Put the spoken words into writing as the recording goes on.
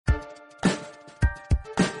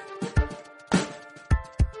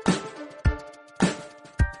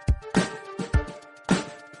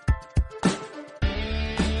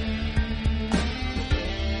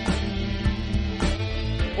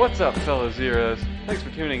What's up, fellow Zeros? Thanks for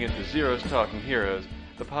tuning into Zeros Talking Heroes,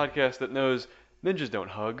 the podcast that knows ninjas don't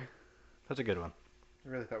hug. That's a good one. I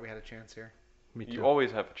really thought we had a chance here. Me too. You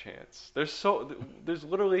always have a chance. There's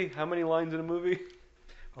literally how many lines in a movie?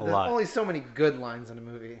 A There's lot. only so many good lines in a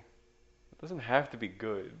movie. It doesn't have to be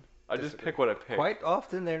good. I just Disagree. pick what I pick. Quite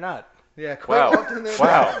often they're not. Yeah, quite Wow. often they're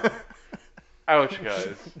Wow. not. Ouch,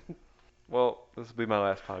 guys. Well, this will be my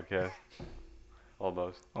last podcast.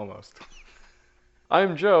 Almost. Almost.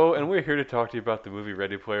 I'm Joe, and we're here to talk to you about the movie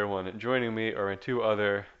Ready Player One. And joining me are two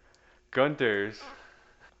other Gunters,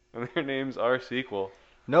 and their names are Sequel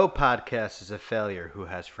No podcast is a failure who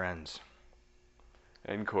has friends.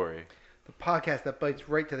 and Corey. The podcast that bites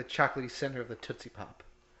right to the chocolatey center of the Tootsie Pop.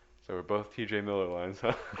 So we're both TJ Miller lines,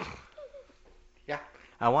 huh? Yeah.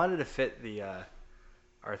 I wanted to fit the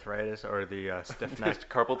arthritis or the stiff neck. Just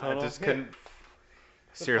carpal I tunnel? just couldn't.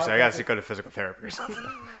 The Seriously, I podcast got is- to go to physical therapy or something.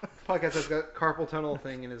 This podcast has got carpal tunnel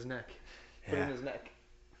thing in his neck. Put it in Yeah. his neck.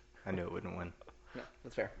 I knew it wouldn't win. No,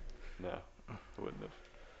 that's fair. No, I wouldn't have.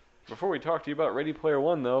 Before we talk to you about Ready Player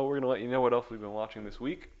One, though, we're gonna let you know what else we've been watching this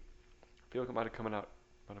week. I feel like it might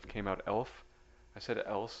have came out Elf. I said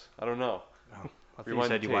else. I don't know. Oh, I thought you Rewind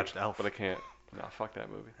said the you tape, watched Elf. but I can't. No, fuck that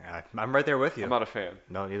movie. Yeah, I'm right there with you. I'm not a fan.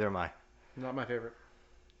 No, neither am I. Not my favorite.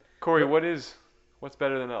 Corey, what's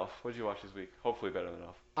better than Elf? What did you watch this week? Hopefully better than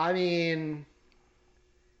Elf. I mean,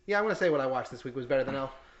 yeah, I'm going to say what I watched this week was better than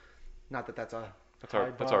Elf. Not that that's a That's high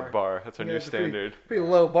our bar. That's our Yeah, new it's a standard. Pretty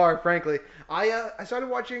low bar, frankly. I started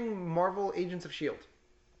watching Marvel Agents of S.H.I.E.L.D.,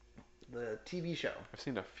 the TV show. I've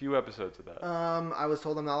seen a few episodes of that. I was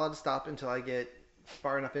told I'm not allowed to stop until I get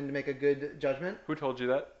far enough in to make a good judgment. Who told you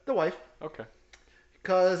that? The wife. Okay.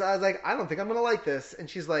 Because I was like, I don't think I'm going to like this. And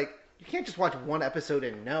she's like, you can't just watch one episode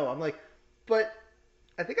and know. I'm like, but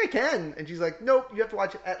I think I can. And she's like, nope, you have to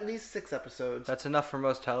watch at least 6 episodes. That's enough for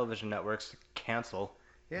most television networks to cancel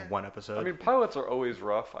Yeah. one episode. I mean, pilots are always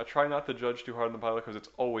rough. I try not to judge too hard on the pilot because it's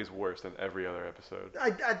always worse than every other episode.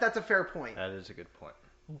 That's a fair point. that is a good point.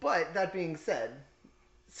 But that being said,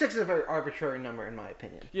 6 is a very arbitrary number in my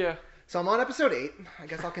opinion. Yeah, So I'm on episode 8. I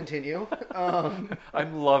guess I'll continue.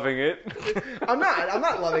 I'm loving it. I'm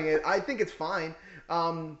not loving it. I think it's fine.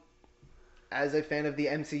 As a fan of the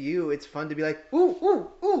MCU, it's fun to be like, ooh,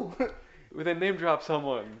 ooh, ooh. They name drop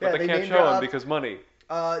someone, but Yeah, they they can't name show him drop- because money.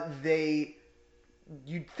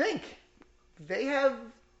 You'd think they have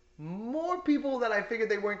more people that I figured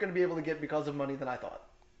they weren't going to be able to get because of money than I thought.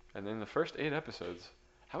 And then the first 8 episodes,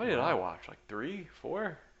 how many did I watch? Like 3,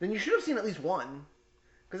 4, Then you should have seen at least one.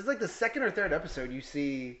 Because it's like the second or third episode you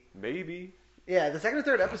see. maybe. Yeah, the second or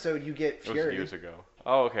third episode you get It was Fury. years ago.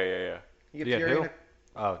 Oh, okay, yeah. You Yeah, get Fury. who? In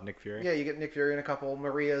Oh, Nick Fury. yeah, you get Nick Fury in a couple.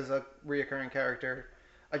 Maria's a reoccurring character.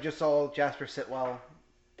 I just saw Jasper Sitwell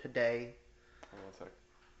today. Hold on a sec.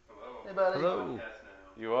 Hey, buddy. Hello.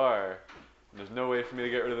 You are. There's no way for me to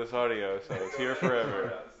get rid of this audio, so it's here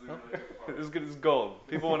forever. This is good as gold.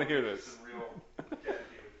 People want to hear this.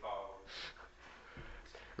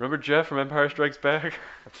 Remember Jeff from Empire Strikes Back?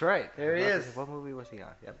 That's right. There he is. What movie was he on?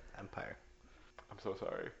 Yep, Empire. I'm so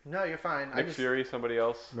sorry. No, you're fine. Nick Fury, somebody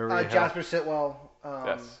else? Maria Hill. Jasper Sitwell.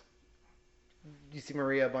 Yes. You see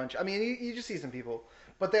Maria a bunch. I mean, you just see some people,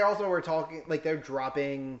 but they also were talking like they're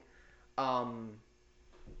dropping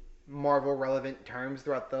Marvel relevant terms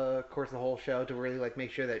throughout the course of the whole show to really like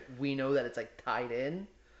make sure that we know that it's like tied in,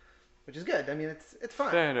 which is good. I mean, it's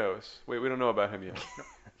fun. Thanos. Wait, we don't know about him yet.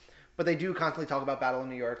 But they do constantly talk about Battle of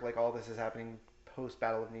New York, like all this is happening post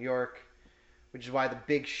Battle of New York, which is why the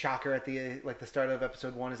big shocker at the start of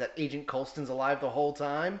episode 1 is that Agent Coulston's alive the whole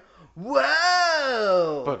time.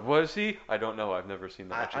 Whoa! But was he? I don't know. I've never seen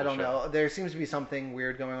that much I of the don't show. know. There seems to be something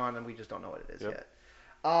weird going on, and we just don't know what it is Yep. yet.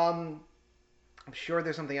 I'm sure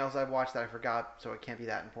there's something else I've watched that I forgot, so it can't be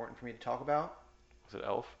that important for me to talk about. Was it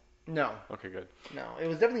Elf? No, Okay, good. no. It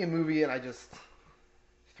was definitely a movie, and I just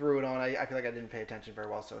threw it on. I feel like I didn't pay attention very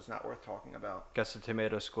well, so it's not worth talking about. Guess the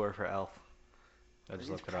tomato score for Elf. I just It's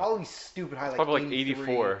looked it up. probably stupid high, It's like probably like 83.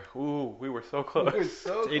 84. Ooh, we were so close. We were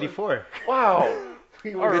so It's close. 84. Wow.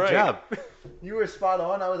 We All were- Good right. job. You were spot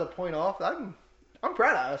on. I was a point off. I'm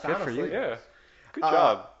proud of us, Good for honestly. you. Yeah. Good Uh,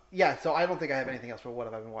 job. Yeah, so I don't think I have anything else for what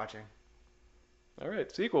have I been watching. All right.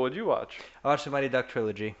 Sequel, what'd you watch? I watched the Mighty Duck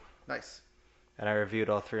trilogy, Nice. and I reviewed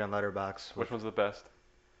all 3 on Letterboxd. Which one's the best?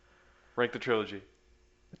 Rank the trilogy.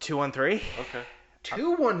 2 on 3? Okay.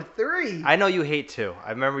 213. I know you hate 2.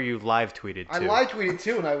 I remember you live tweeted 2. I live tweeted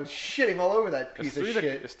too, and I was shitting all over that piece of shit.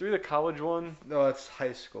 Is 3 the college one? No, it's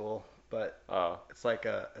high school, but Oh. it's like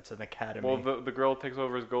it's an academy. Well, the girl takes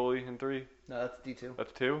over as goalie in 3. No, that's D2.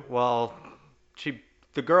 That's 2. Well,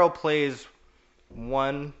 the girl plays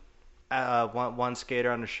one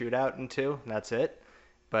skater on the shootout in 2, and that's it.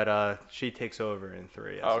 but she takes over in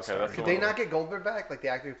 3. As Oh, a okay, starter. that's the Did one. they not get Goldberg back? Like the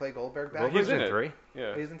actor who played Goldberg back? Goldberg's He's in in it. 3.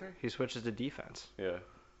 Yeah, He's in 3? He switches to defense. yeah.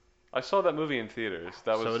 I saw that movie in theaters.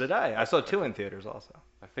 That was. So did I. I saw 2 in theaters also.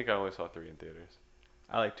 I think I only saw 3 in theaters.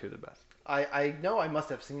 I like 2 the best. I know I must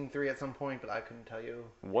have seen 3 at some point, but I couldn't tell you.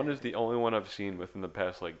 1 is the only one I've seen within the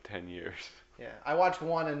past like 10 years. Yeah, I watched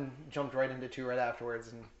 1 and jumped right into 2 right afterwards,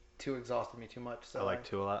 and 2 exhausted me too much. So I like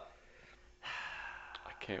 2 a lot.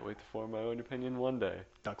 I can't wait to form my own opinion one day.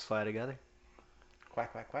 Ducks fly together.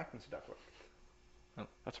 Quack, quack, quack, Mr. Duckworth.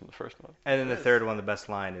 That's from the first one. And then the Yes. third one, the best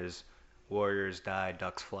line is, "Warriors die,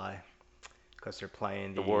 ducks fly," because they're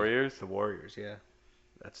playing The Warriors? The Warriors, yeah.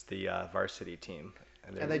 That's the varsity team.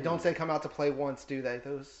 And they don't say come out to play once, do they?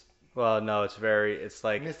 Those Well, no, it's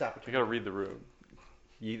like missed You opportunities. gotta read the room.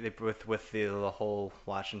 with the whole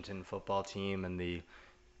Washington football team and the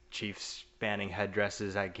Chiefs banning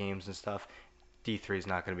headdresses at games and stuff. D3 is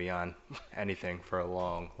not going to be on anything for a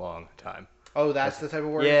long, long time. Oh, that's the type of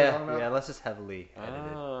Warriors you're talking Yeah, about? unless it's heavily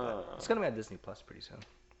edited. Ah. But it's going to be on Disney Plus pretty soon.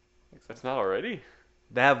 It's not already?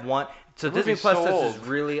 They have one. So The Disney movie's Plus so does this old.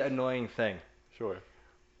 really annoying thing. Sure.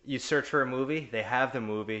 You search for a movie, they have the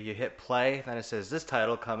movie, you hit play, then it says this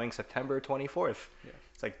title coming September 24th. Yeah.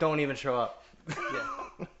 It's like, don't even show up.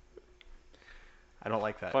 Yeah. I don't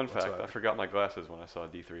like that. Fun fact, whatsoever. I forgot my glasses when I saw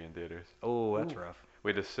D3 in theaters. Oh, that's Ooh. rough.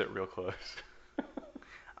 We had to sit real close.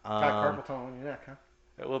 Got Um, carpal tunnel in your neck, huh?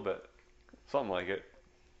 A little bit. Something like it.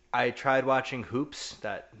 I tried watching Hoops,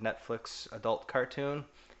 that Netflix adult cartoon.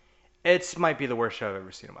 It might be the worst show I've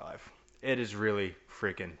ever seen in my life. It is really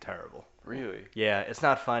freaking terrible. Really? Yeah, it's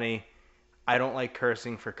not funny. I don't like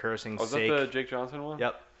cursing for cursing's Oh, is that sake. the Jake Johnson one?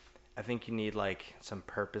 Yep. I think you need like some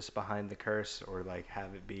purpose behind the curse, or like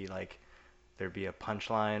have it be like there be a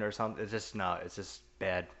punchline or something. It's just no. It's just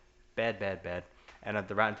bad, bad, bad, bad. And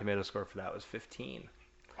the Rotten Tomato score for that was 15.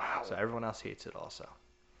 Wow. So everyone else hates it also.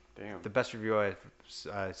 Damn. The best review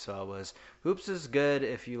I saw was Hoops is good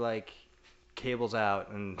if you like cables out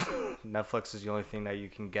and Netflix is the only thing that you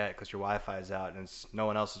can get because your Wi-Fi is out and no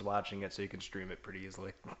one else is watching it, so you can stream it pretty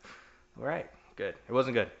easily. All right, good. It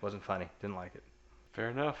wasn't good. It wasn't funny. Didn't like it. Fair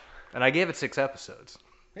enough. And I gave it 6 episodes.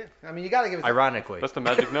 Yeah. I mean, you got to give it. Ironically, That's the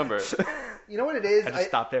magic number. You know what it is? I just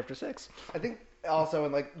stopped after 6. I think also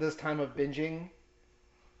in like this time of binging,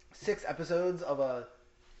 6 episodes of a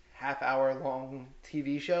half-hour long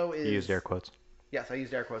TV show is. You used air quotes. Yes, I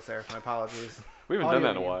used air quotes there. My apologies. We haven't done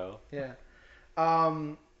that in a Audio while.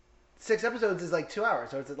 Yeah. 6 episodes is like 2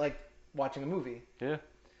 hours, so it's like watching a movie. Yeah.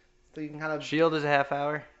 So you can kind of. Shield is a half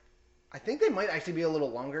hour. I think they might actually be a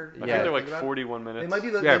little longer. I Yeah. think they're Think like about it. 41 minutes. They might be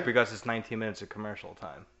the. Yeah, they- because it's 19 minutes of commercial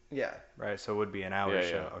time, yeah. right? So it would be an hour Yeah,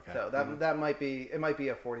 show. yeah. Okay. So that might be it. Might be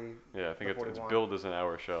a 40. Yeah, I think The it's 41. billed as an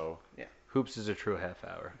hour show. Hoops is a true half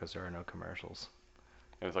hour because there are no commercials.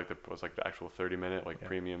 And it's like the actual 30-minute like Yeah.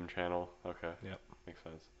 premium channel. Okay. Yep. Makes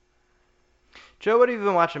sense. Joe, what have you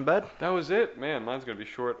been watching, bud? That was it, man. Mine's gonna be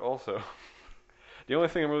short also. The only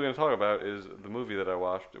thing I'm really gonna talk about is the movie that I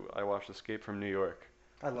watched. I watched Escape from New York.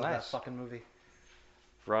 I love that Nice. fucking movie.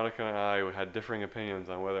 Veronica and I had differing opinions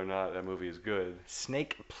on whether or not that movie is good.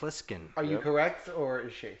 Snake Plissken. Are you Yep. correct or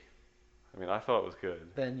is she? I mean, I thought it was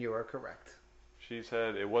good. Then you are correct. She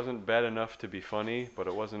said it wasn't bad enough to be funny, but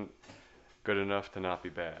it wasn't good enough to not be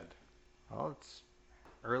bad. Well, it's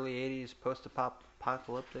early 80s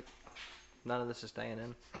post-apocalyptic. None of this is staying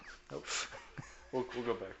in. Nope. We'll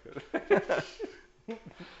go back to it.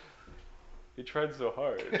 He tried so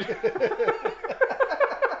hard.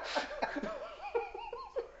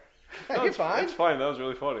 No, You're fine. It's fine. That was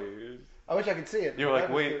really funny. I wish I could see it. You were like,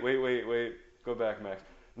 That was wait. Go back, Max.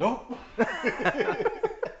 Nope.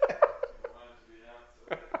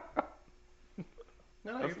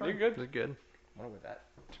 No, you're You're fine. good. It's good. What with that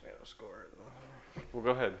tomato score? Well, go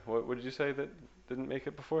ahead. What did you say that didn't make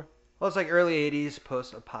it before? Well, it's like early 80s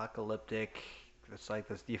post-apocalyptic. It's like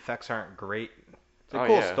the effects aren't great. It's a Oh,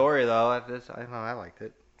 cool yeah. story, though. I don't know. I liked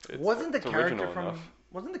it. Wasn't the it's character original from? enough.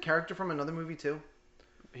 Wasn't the character from another movie too?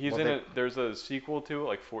 He's Well, in they- it. There's a sequel to it,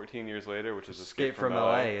 like 14 years later, which is Escape from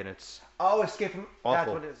LA, and it's Oh, Escape from. That's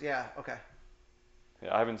Awful. what it is. Yeah. Okay.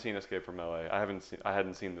 Yeah, I haven't seen Escape from LA. I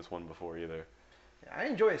hadn't seen this one before either. Yeah, I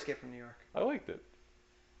enjoy Escape from New York. I liked it.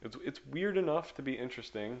 It's weird enough to be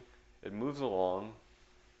interesting. It moves along.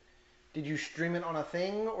 Did you stream it on a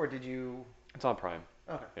thing or did you? It's on Prime.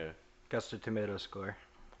 Okay. Guster Tomato score.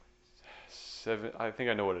 I think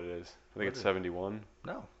I know what it is. I think What it's is it? 71.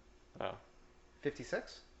 No,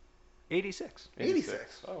 56. 86.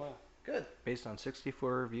 86. Oh wow. Good. Based on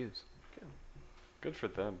 64 reviews. Good for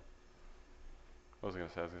them. What was I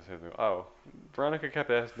gonna say? Oh, Veronica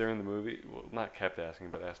kept asking during the movie. Well, not kept asking,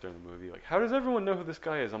 but asked during the movie, like, how does everyone know who this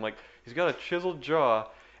guy is? I'm like, he's got a chiseled jaw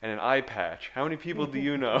and an eye patch. How many people do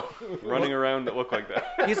you know running around that look like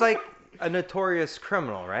that? He's like a notorious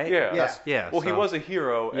criminal, right? Yeah. Yeah. Yeah. Well, he so- was a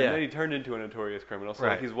hero, and Yeah. then he turned into a notorious criminal. So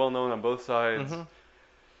like, Right. he's well known on both sides. Mhm.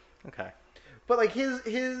 Okay. But like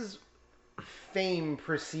his fame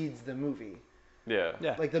precedes the movie. Yeah.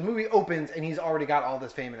 Yeah. Like the movie opens and he's already got all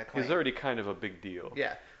this fame and acclaim. He's already kind of a big deal.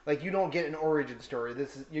 Yeah. Like you don't get an origin story.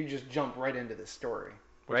 You just jump right into this story.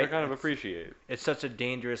 Which I Right. kind of appreciate. It's such a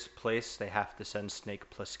dangerous place. They have to send Snake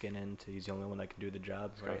Plissken in. He's the only one that can do the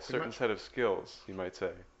job. He's got a Right. certain much. set of skills, you might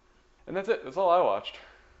say. And that's it. That's all I watched.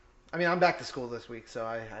 I mean, I'm back to school this week, so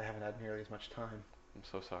I haven't had nearly as much time. I'm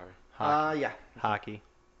so sorry. Hockey. Yeah. Hockey.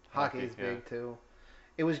 Hockey Hockey, is yeah. big too.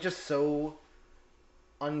 It was just so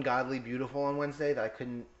ungodly beautiful on Wednesday that I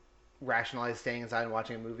couldn't rationalize staying inside and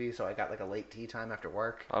watching a movie, so I got like a late tea time after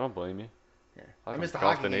work. I don't blame you. Yeah. I I haven't missed the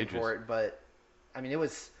golfed hockey in game ages. for it, but I mean,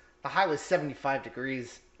 the high was 75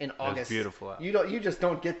 degrees in August. beautiful out. You just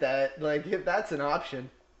don't get that. Like if that's an option.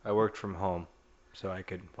 I worked from home, so I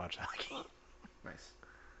could watch hockey. Nice.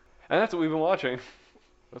 And that's what we've been watching.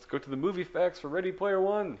 Let's go to the movie facts for Ready Player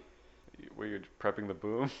One. Where you're prepping the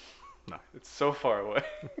boom? No. It's so far away.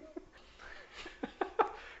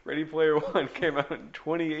 Ready Player One came out in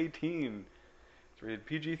 2018. It's rated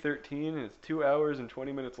PG-13 and it's 2 hours and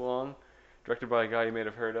 20 minutes long. Directed by a guy you may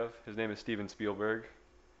have heard of. His name is Steven Spielberg.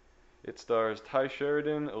 It stars Ty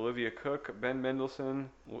Sheridan, Olivia Cook, Ben Mendelsohn.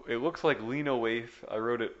 It looks like Lena Waithe. I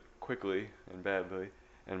wrote it quickly and badly.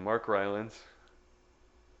 And Mark Rylance.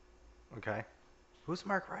 Okay. Who's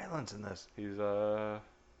Mark Rylance in this? He's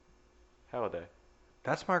Halliday.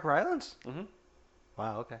 That's Mark Rylance? Mhm.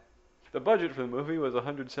 Wow, okay. The budget for the movie was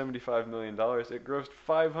 $175 million. It grossed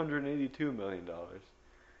 $582 million.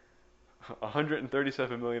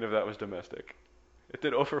 $137 million of that was domestic. It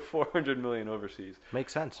did over $400 million overseas.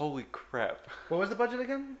 Makes sense. Holy crap. What was the budget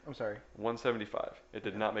again? I'm sorry. 175. It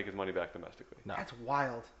did not make its money back domestically. No. That's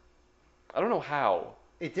wild. I don't know how.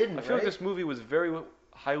 It didn't. I feel right? like this movie was very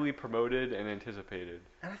highly promoted and anticipated.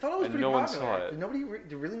 And I thought it was and pretty no one popular. saw it. Did nobody?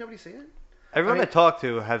 Did really nobody see it? Everyone I mean- I talked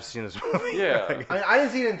to have seen this movie. Yeah. I mean, I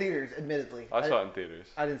didn't see it in theaters, admittedly. I saw it in theaters.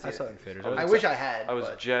 I didn't see I it. saw it in theaters. I wish I had. I was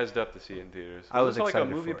but- jazzed up to see it in theaters. I was it like a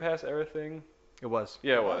excited Movie for it. Pass era thing? It was.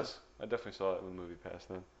 Yeah, it It was. was. I definitely saw it with Movie Pass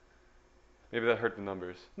then. Maybe that hurt the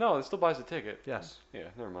numbers. No, it still buys the ticket. Yes. Yeah,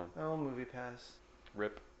 never mind. Oh, Movie Pass.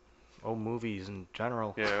 Rip. Oh, movies in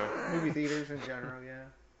general. Yeah. Movie theaters in general, yeah.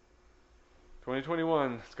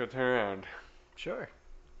 2021. It's gonna turn around. Sure.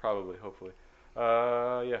 Probably, hopefully.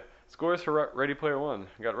 Yeah. Scores for Ready Player One.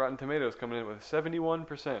 We got Rotten Tomatoes coming in with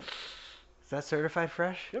 71%. Is that certified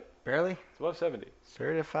fresh? Yep. Barely? It's above 70.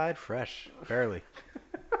 Certified fresh. Barely.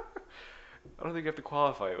 I don't think you have to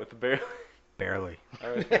qualify it with the barely. Barely.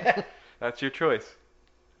 All right. That's your choice.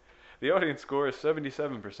 The audience score is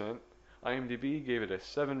 77%. IMDb gave it a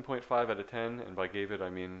 7.5 out of 10, and by gave it I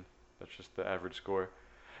mean that's just the average score.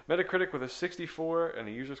 Metacritic with a 64 and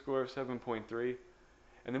a user score of 7.3.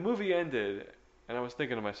 And the movie ended, and I was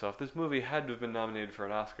thinking to myself, this movie had to have been nominated for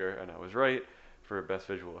an Oscar, and I was right, for Best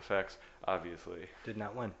Visual Effects, obviously. Did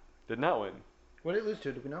not win. Did not win. What did it lose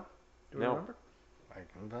to? Do we know? Do we No. remember? I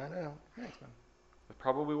can find out. Thanks, man. It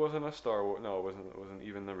probably wasn't a Star Wars. No, it wasn't. It wasn't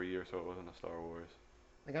even the year, so it wasn't a Star Wars.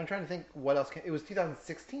 Like I'm trying to think what else came. It was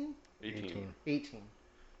 2016, 18. 18,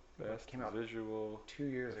 Best Came out Visual 2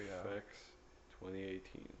 years ago. Effects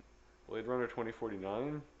 2018. Blade Runner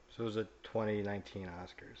 2049. So it was the 2019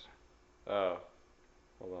 Oscars. Oh,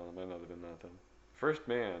 hold on, it might not have been that then. First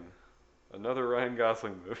Man, another Ryan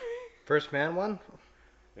Gosling movie. First Man won?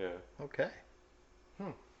 Yeah, Okay.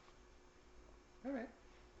 All right.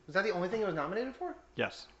 Was that the only thing it was nominated for?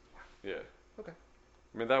 Yes. yeah. Okay.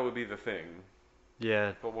 I mean, that would be the thing,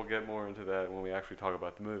 Yeah. but we'll get more into that when we actually talk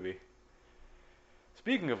about the movie.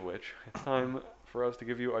 Speaking of which, it's time for us to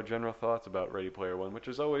give you our general thoughts about Ready Player One, which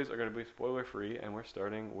as always are going to be spoiler free, and we're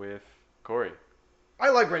starting with Corey. I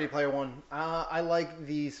like Ready Player One. I like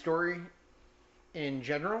the story in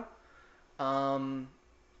general.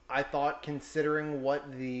 I thought, considering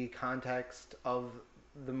what the context of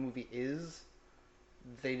the movie is,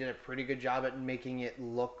 they did a pretty good job at making it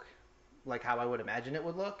look like how I would imagine it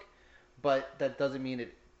would look. But that doesn't mean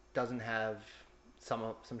it doesn't have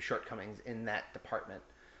some shortcomings in that department.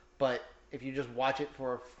 But if you just watch it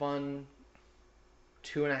for a fun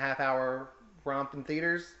 2.5 hour romp in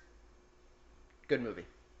theaters, good movie.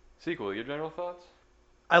 Sequel, your general thoughts?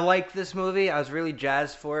 I like this movie. I was really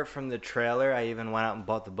jazzed for it from the trailer. I even went out and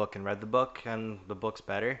bought the book and read the book, and the book's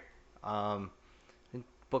better.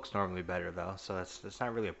 book's normally better though, so that's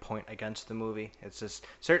not really a point against the movie. It's just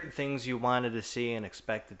certain things you wanted to see and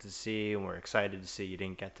expected to see and were excited to see you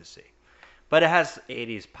didn't get to see. But it has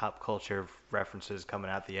 80s pop culture references coming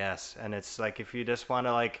out the ass, and it's like if you just want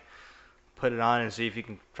to like put it on and see if you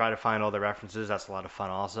can try to find all the references, that's a lot of fun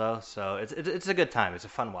also. So it's a good time. It's a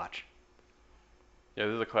fun watch. Yeah,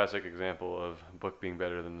 this is a classic example of a book being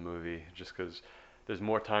better than the movie, just because there's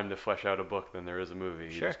more time to flesh out a book than there is a movie.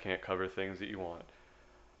 You Sure. just can't cover things that you want.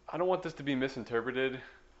 I don't want this to be misinterpreted.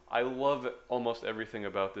 I love almost everything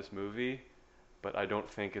about this movie, but I don't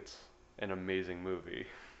think it's an amazing movie.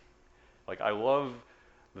 Like, I love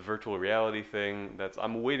the virtual reality thing.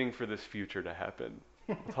 I'm waiting for this future to happen.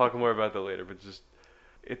 We'll talk more about that later, but just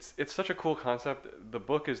it's such a cool concept. The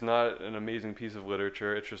book is not an amazing piece of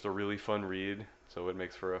literature. It's just a really fun read, so it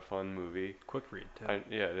makes for a fun movie. Quick read too.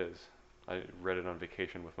 Yeah, it is. I read it on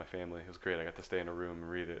vacation with my family. It was great. I got to stay in a room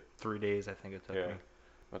and read it. 3 days I think it took Yeah. me.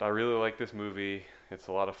 But I really like this movie. It's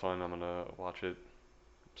a lot of fun. I'm going to watch it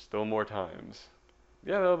still more times.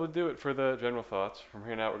 Yeah, that'll do it for the general thoughts. From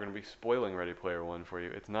here on out, we're going to be spoiling Ready Player One for you.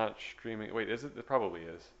 It's not streaming. Wait, is it? It probably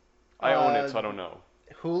is. I own it, so I don't know.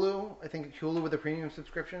 Hulu, I think Hulu with a premium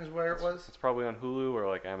subscription is where it was. It's probably on Hulu or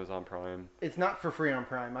like Amazon Prime. It's not for free on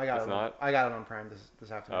Prime. I got It's it. not? I got it on Prime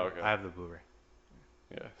this afternoon. Oh, okay. I have the Blu-ray.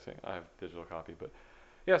 Yeah, see, I have digital copy, but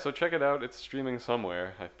yeah, so check it out. It's streaming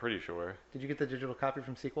somewhere. I'm pretty sure. Did you get the digital copy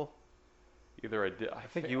from Sequel? Either I did. I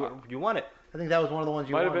think you won it. I think that was one of the ones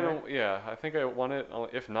you might won, have been. right? Yeah, I think I won it.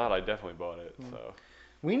 If not, I definitely bought it. So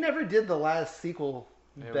We never did the last Sequel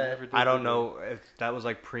yeah, we bet. never did I don't the- know if that was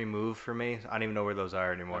like pre-move for me. I don't even know where those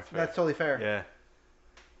are anymore. That's fair. That's totally fair. Yeah.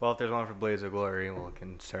 Well, if there's one for Blaze of Glory, we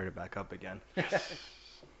can start it back up again. I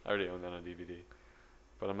already own that on DVD,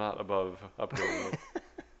 but I'm not above upgrading it.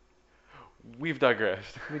 We've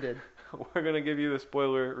digressed. We did. We're gonna give you the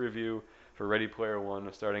spoiler review for Ready Player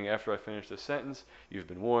One, starting after I finish this sentence. You've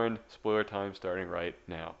been warned. Spoiler time starting right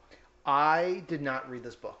now. I did not read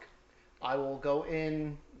this book. I will go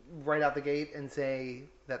in right out the gate and say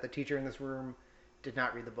that the teacher in this room did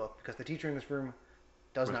not read the book because the teacher in this room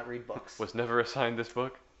does not read books. Was never assigned this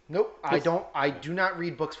book. Nope, I do not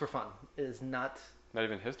read books for fun. It is not. Not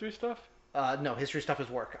even history stuff. No, history stuff is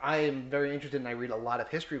work. I am very interested and I read a lot of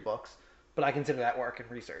history books, but I consider that work and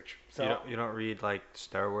research. So You don't read like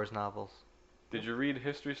Star Wars novels? Did you read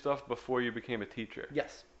history stuff before you became a teacher?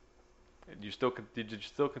 yes, Did you still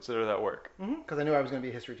consider that work? because I knew I was going to be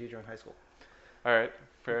a history teacher in high school. All right,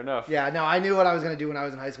 fair enough. Yeah, no, I knew what I was going to do when I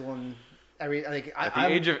was in high school, and At the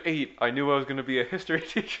age of 8, I knew I was going to be a history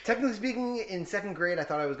teacher. technically speaking, in second grade, I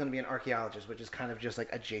thought I was going to be an archaeologist, which is kind of just like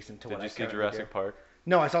adjacent to Did what you I see currently Jurassic do. Park?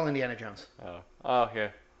 No, I saw Indiana Jones. Oh yeah.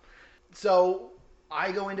 So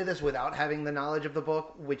I go into this without having the knowledge of the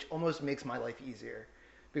book, which almost makes my life easier.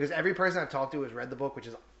 Because every person I've talked to has read the book, which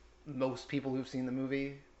is most people who've seen the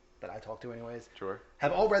movie that I talk to anyways, Sure.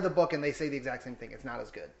 have all read the book and they say the exact same thing. It's not as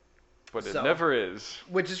good. But it So- never is.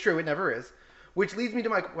 Which is true, it never is. Which leads me to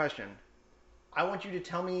my question. I want you to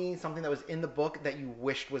tell me something that was in the book that you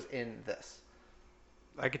wished was in this.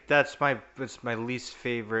 Like it's my least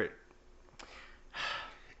favorite.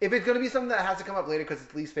 If it's going to be something that has to come up later because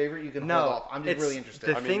it's least favorite, you can hold off. I'm just it's- really interested.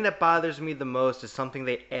 The I mean- thing that bothers me the most is something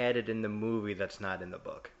they added in the movie that's not in the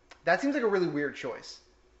book. That seems like a really weird choice.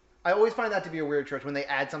 I always find that to be a weird choice when they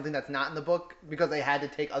add something that's not in the book because they had to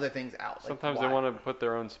take other things out. Like, Sometimes why? they want to put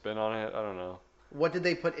their own spin on it. I don't know. What did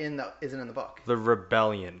they put in that isn't in the book? The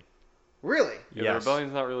rebellion. Really? Yeah, Yes. the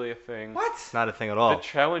rebellion's not really a thing. What? It's not a thing at The all.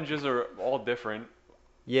 challenges are all different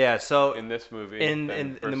Yeah, so in this movie. in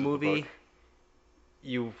than the versus movie, book.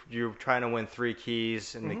 you're trying to win 3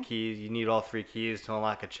 keys, and the keys you need all 3 keys to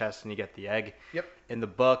unlock a chest, and you get the egg. Yep. In the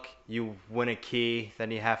book, you win a key,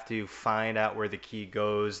 then you have to find out where the key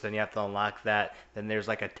goes, then you have to unlock that. Then there's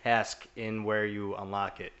like a task in where you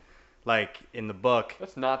unlock it. Like in the book,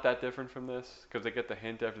 That's not that different from this because they get the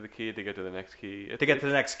hint after the key to get to the next key. to get to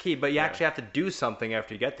the next key, but you Yeah. actually have to do something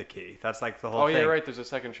after you get the key. That's like the whole Oh thing. yeah, right. There's a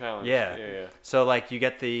second challenge. Yeah. Yeah. So like you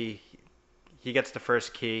get he gets the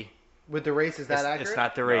first key. With the race, is that It's, accurate? it's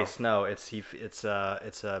not the race. No, it's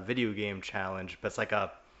a video game challenge, but it's like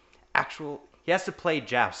a actual. He has to play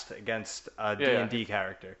joust against a Yeah. D&D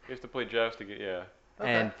character, You have to play joust to get. Yeah. Okay.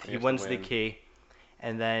 and He he has to wins the win. key,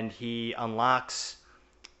 and then he unlocks.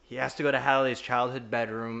 He has to go to Hallie's childhood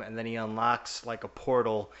bedroom, and then he unlocks like a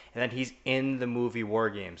portal, and then he's in the movie War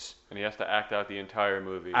Games And he has to act out the entire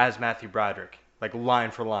movie. as Matthew Broderick, like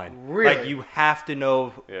line for line. Really? Like you have to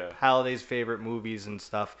know Yeah. Halliday's favorite movies and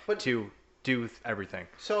stuff But- to do everything.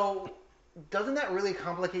 So, doesn't that really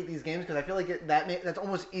complicate these games? Because I feel like that's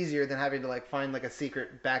almost easier than having to like find like a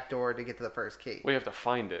secret back door to get to the first key. We have to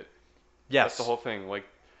find it. Yes. That's the whole thing. Like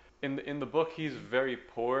in the book, he's very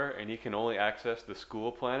poor, and he can only access the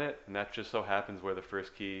school planet, and that just so happens where the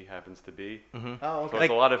first key happens to be. Mm-hmm. Oh, So okay.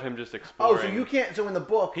 it's a lot of him just Oh, exploring. so you can't. So in the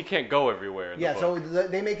book, He can't go everywhere. In yeah. the So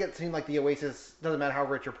book. they make it seem like the Oasis doesn't matter how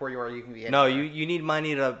rich or poor you are, you can be. No, Anywhere. you need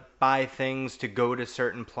money to buy things to go to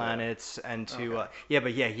certain planets and to Okay.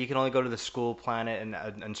 but he can only go to the school planet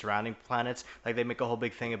and surrounding planets. Like they make a whole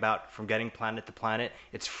big thing about from getting planet to planet,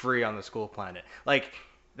 it's free on the school planet. Like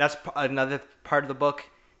that's another part of the book.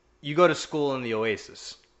 You go to school in the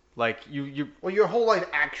Oasis. Like you Well, your whole life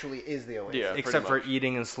actually is the Oasis. Yeah. pretty except for much.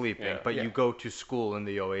 eating and sleeping, Yeah. but Yeah. you go to school in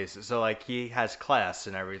the Oasis. So like he has class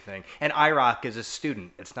and everything. And IROC is a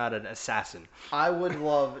student. It's not an assassin. I would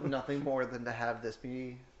love nothing more than to have this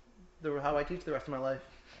be how I teach the rest of my life.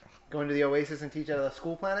 Going to the Oasis and teach at a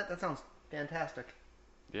school planet. That sounds fantastic.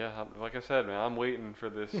 Yeah, like I said, man, I'm waiting for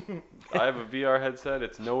this. I have a VR headset.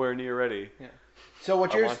 It's nowhere near ready. So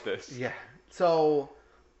what I you're want this. Yeah. So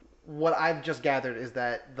what I've just gathered is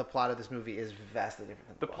that the plot of this movie is vastly different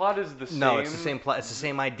than The book. plot is the same. No, it's the same plot. It's the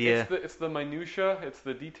same idea. It's the minutia. It's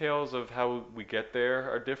the details of how we get there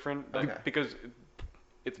are different. Okay. Because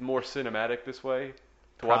it's more cinematic this way.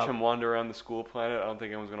 To watch Prob- him wander around the school planet, I don't think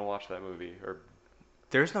anyone's gonna watch that movie. Or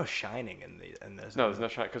There's no shining in this. no, there's no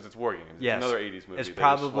shot because it's War Games. It's Yes. another '80s movie. It's They just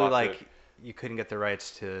probably swapped like it. you couldn't get the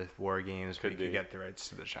rights to War Games, but Could you could be. get the rights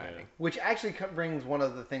to The Shining. Which actually brings one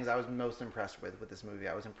of the things I was most impressed with this movie.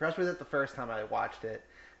 I was impressed with it the first time I watched it,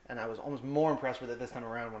 and I was almost more impressed with it this time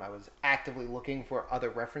around when I was actively looking for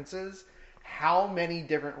other references. How many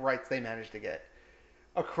different rights they managed to get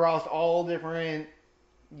across all different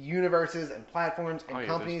universes and platforms and Oh, yeah,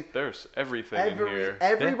 companies. there's everything in here.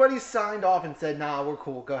 Everybody signed off and said, "Nah, we're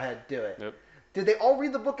cool. Go ahead, do it." Yep. Did they all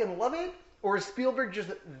read the book and love it, or is Spielberg just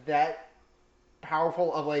that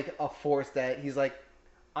powerful of like a force that he's like,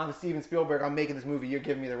 "I'm Steven Spielberg. I'm making this movie. You're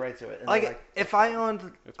giving me the rights to it." And they're Like, if I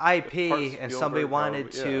owned It's IP part and somebody Spielberg,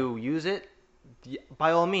 wanted probably, to use it,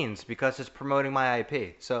 by all means, because it's promoting my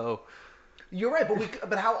IP. So You're right,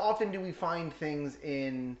 but how often do we find things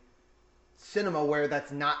in cinema where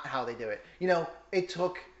that's not how they do it? You know, it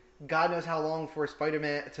took God knows how long for for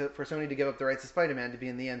Sony to give up the rights to Spider-Man to be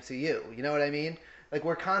in the MCU. You know what I mean? Like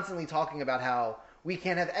we're constantly talking about how we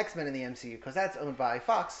can't have X-Men in the MCU because that's owned by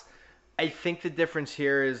Fox. I think the difference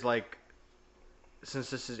here is like,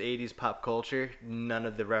 since this is 80s pop culture, none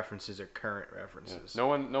of the references are current Yeah. references. No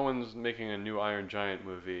one's making a new Iron Giant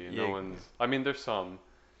movie. And Yeah. No one's. I mean, there's some.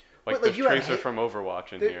 But, Like like, there's you have Tracer Ha- from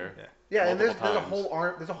Overwatch in there- here. Yeah. Yeah, and there's Multiple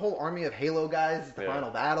times. there's a whole army of Halo guys. It's the Yeah.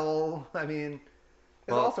 final battle. I mean,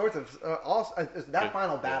 there's Well- all sorts of that There-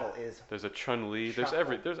 final yeah. battle is There's a Chun-Li.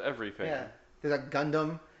 Chock-full. There's everything. yeah. There's a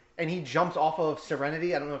Gundam, and he jumps off of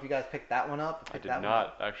Serenity. I don't know if you guys picked that one up. I Picked did that one not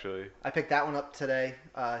up. actually. I picked that one up today.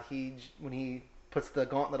 When he puts the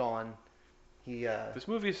gauntlet on, he This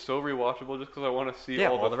movie is so rewatchable just because I want to see Yeah,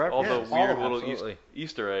 all all the the all references. the Yeah, weird all little absolutely.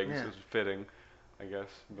 Easter eggs Yeah. is fitting, I guess.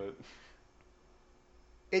 But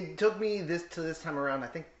it took me this time around. I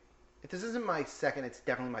think if this isn't my second, it's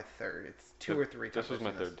definitely my third. It's two or three. this times was my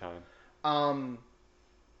I've seen third time.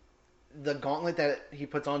 The gauntlet that he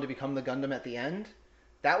puts on to become the Gundam at the end,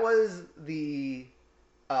 that was the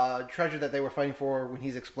treasure that they were fighting for when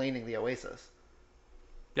he's explaining the Oasis.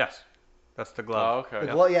 Yes, that's the Oh, glove.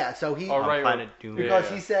 okay. Well, yeah. So he Oh, On right. Planet Doom. because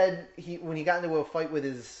Yeah. he said when he got into a fight with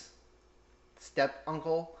his step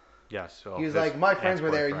uncle, Yes. Well, he was his like, "My friends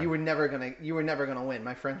were there. ex-boyfriend. You were never gonna win.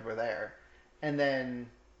 My friends were there." And then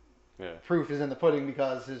Yeah. proof is in the pudding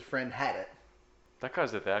because his friend had it. That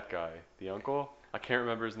guy's that guy, the uncle. I can't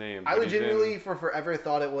remember his name. I but he's in- legitimately, for forever,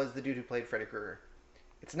 thought it was the dude who played Freddy Krueger.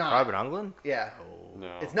 It's not. Robert Englund. Yeah, Oh.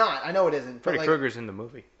 No. it's not. I know it isn't. Freddy but like, Krueger's in the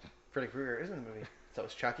movie. Freddy Krueger is in the movie. So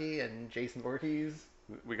is Chucky and Jason Voorhees.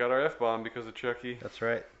 We got our F-bomb because of Chucky. That's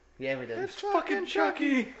right. Yeah, we did. It's fucking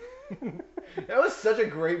Chucky. That was such a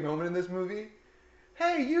great moment in this movie.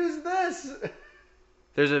 Hey, use this.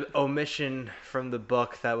 There's an omission from the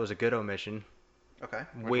book that was a good omission. Okay.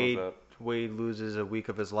 Which one's Wade loses a week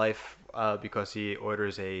of his life because he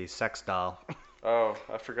orders a sex doll. Oh,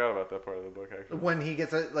 I forgot about that part of the book actually. When he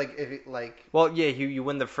gets a like Well, yeah, you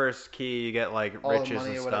win the first key, you get like All the riches money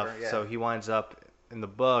and or stuff. whatever, yeah. So he winds up in the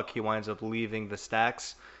book. He winds up leaving the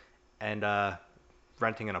stacks and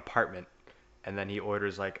renting an apartment, and then he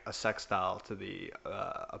orders like a sex doll to the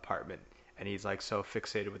apartment, and he's like so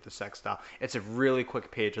fixated with the sex doll. It's a really quick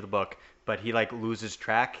page of the book, but he like loses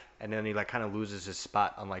track, and then he like kind of loses his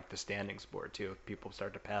spot on like the standings board too. People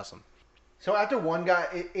start to pass him. So after one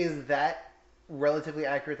guy, is that relatively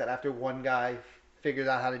accurate? That after one guy figures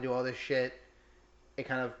out how to do all this shit, it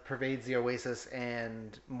kind of pervades the Oasis,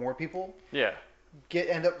 and more people Yeah.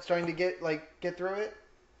 end up starting to get through it.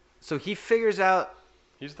 So he figures out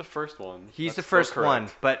He's the first one. He's That's the first still one,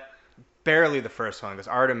 correct. but barely the first one because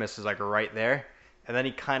Artemis is like right there, and then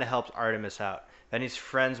he kind of helps Artemis out. Then he's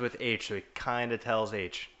friends with H, so he kind of tells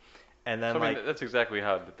H, and then So, I mean, like that's exactly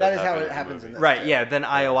how That is how happened it in the happens in movie. this. right, too. yeah. Then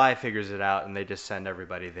IOI figures it out, and they just send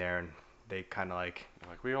everybody there, and they kind of like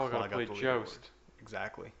Like, we all gotta clog up play the leaderboard. Joust.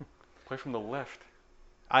 Exactly. Play from the left.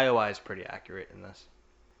 IOI is pretty accurate in this.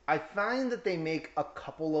 I find that they make a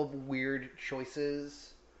couple of weird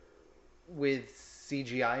choices with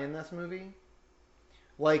CGI in this movie.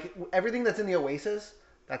 Like everything that's in the Oasis,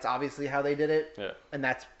 that's obviously how they did it, Yeah. and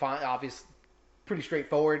that's fine. Obvious, pretty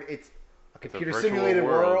straightforward. It's a computer virtual simulated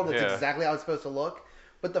world. That's yeah. exactly how it's supposed to look.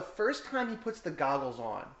 But the first time he puts the goggles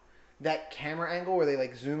on, that camera angle where they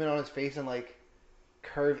like zoom in on his face and like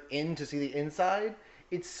curve in to see the inside,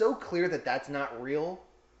 it's so clear that that's not real.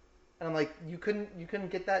 And I'm like, you couldn't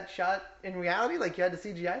get that shot in reality? Like you had to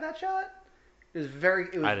CGI that shot? It was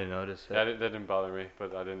I didn't notice it. That didn't bother me,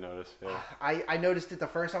 but I didn't notice. Yeah. I noticed it the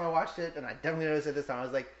first time I watched it, and I definitely noticed it this time. I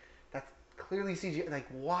was like, that's clearly CGI. Like,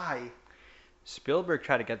 why? Spielberg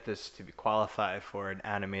tried to get this to be qualified for an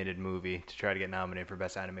animated movie to try to get nominated for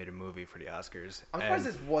Best Animated Movie for the Oscars. I'm surprised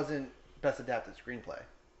this wasn't Best Adapted Screenplay.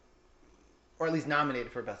 Or at least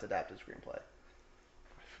nominated for Best Adapted Screenplay.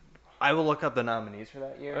 I will look up the nominees for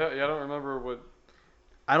that year. I don't remember what.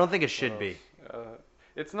 I don't think it should be.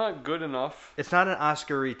 It's not good enough. It's not an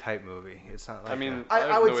Oscar-y type movie. It's not like I mean, I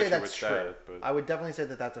have would no say issue that's with true. that, but I would definitely say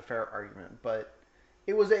that that's a fair argument. But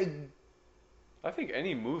it was a... I think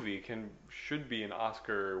any movie should be an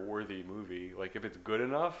Oscar-worthy movie. Like if it's good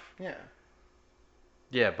enough. Yeah.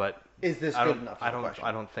 yeah, but Is this I good don't. enough? is I the don't. question.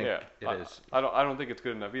 I don't think Yeah, it is. I don't think it's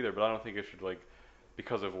good enough either. But I don't think it should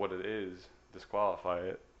because of what it is, disqualify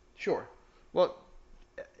it. Sure. Well,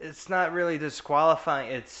 it's not really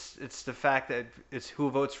disqualifying. It's the fact that it's who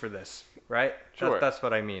votes for this, right? Sure. That's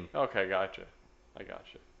what I mean. Okay, gotcha. I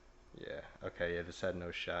gotcha. Yeah. Okay. Yeah. This had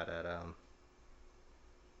no shot at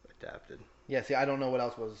adapted. Yeah, see, I don't know what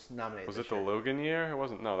else was nominated. Was this it the year. Logan year? It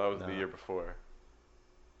wasn't. No, that was the No. year before.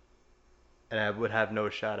 And I would have no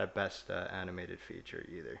shot at best animated feature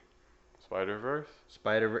either. Spider-Verse.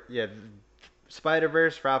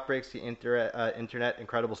 Spider-Verse, Ralph Breaks the Internet,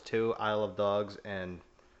 Incredibles 2, Isle of Dogs, and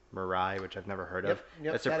Mirai, which I've never heard of.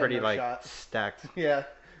 Yep, That's that a had pretty no shot. stacked. Yeah.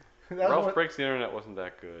 That was Ralph one- Breaks the Internet wasn't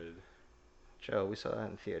that good. Joe, we saw that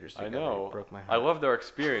in theaters I together. know. It broke my I heart. loved our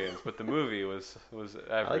experience, but the movie was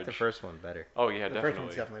average. I like the first one better. Oh yeah, the definitely. first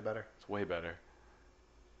one's definitely better. It's way better.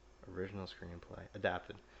 Original screenplay,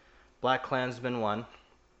 adapted. Black Klansman won.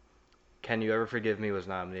 Can You Ever Forgive Me was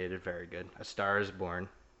nominated. Very good. A Star Is Born.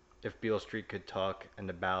 If Beale Street Could Talk, and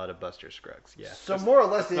The Ballad of Buster Scruggs. Yeah. So more or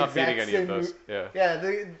less the Not exact beating any of same. those. Yeah. Yeah,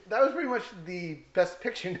 that was pretty much the Best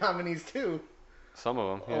Picture nominees too. Some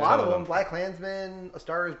of them. A Yeah. lot some of of them. them. Black Klansman, A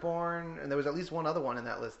Star Is Born, and there was at least one other one in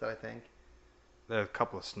that list that I think There are a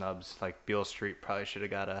couple of snubs. Like Beale Street probably should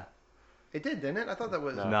have got a. it did, didn't it? I thought that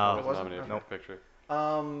was No, No. it it wasn't wasn't. nominated Okay. for picture.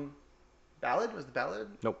 Ballad was the Ballad.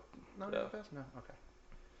 Nope. Nominated No. for Best? No. Okay.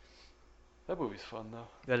 That movie's fun though.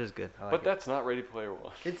 That is good. I like But it. that's not Ready Player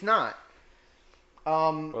One. It's not.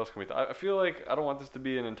 What else can we I feel like I don't want this to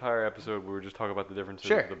be an entire episode where we just talk about the differences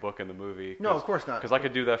Sure. of the book and the movie. No, of course not. Because I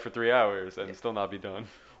could do that for 3 hours and Yeah. still not be done.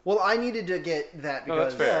 Well, I needed to get that No,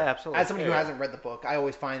 because that's fair. Yeah, absolutely. as somebody who Yeah. hasn't read the book, I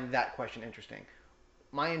always find that question interesting.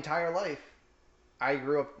 My entire life, I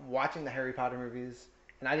grew up watching the Harry Potter movies,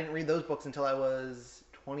 and I didn't read those books until I was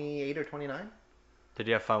 28 or 29. Did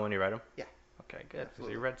you have fun when you read them? Yeah. Okay, good. Because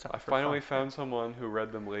Absolutely. you read something. I for finally fun. found someone who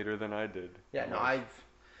read them later than I did. Yeah, no, Like,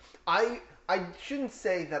 I shouldn't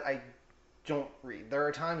say that I don't read. There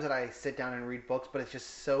are times that I sit down and read books, but it's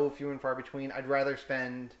just so few and far between. I'd rather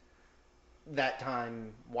spend that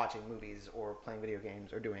time watching movies or playing video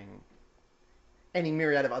games or doing any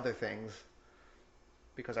myriad of other things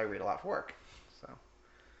because I read a lot for work. So,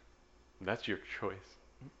 That's your choice.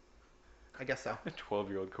 I guess so.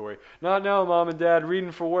 12-year-old Corey. Not now, Mom and Dad,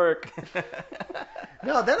 reading for work.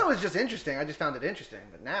 No, then it was just interesting. I just found it interesting.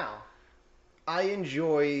 But now, I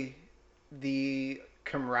enjoy the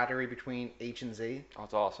camaraderie between H and Z.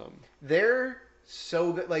 That's awesome. They're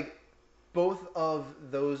so good. Like, both of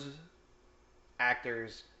those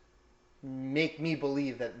actors make me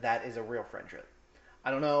believe that that is a real friendship. I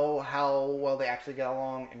don't know how well they actually get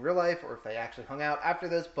along in real life or if they actually hung out after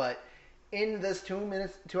this, but in this 2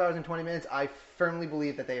 hours and 20 minutes, I firmly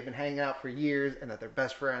believe that they have been hanging out for years and that they're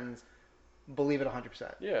best friends. Believe it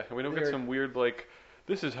 100%. Yeah, and we don't get They're- some weird,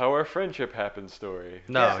 this is how our friendship happened story.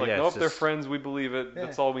 No, It's like, yeah, nope, it's they're just- friends, we believe it, Yeah.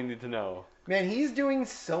 that's all we need to know. Man, he's doing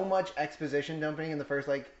so much exposition dumping in the first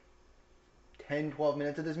 10, 12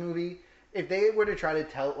 minutes of this movie. If they were to try to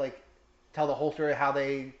tell the whole story of how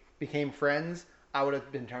they became friends, I would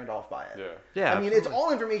have been turned off by it. Yeah. Yeah, I mean, it's absolutely.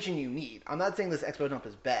 all information you need. I'm not saying this expo dump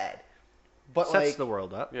is bad, but Sets like the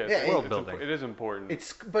world up. Yeah. Yeah, world it's building. It is important.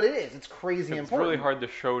 but it is. It's crazy It's important. really hard to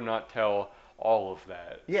show not tell all of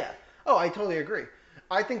that. Yeah. Oh, I totally agree.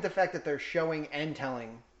 I think the fact that they're showing and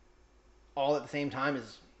telling all at the same time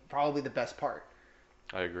is probably the best part.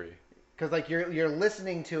 I agree. Because like you're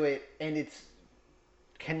listening to it and it's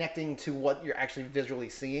connecting to what you're actually visually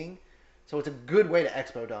seeing. So it's a good way to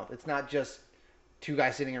expo dump. It's not just two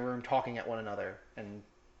guys sitting in a room talking at one another and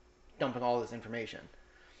dumping all this information.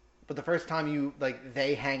 But the first time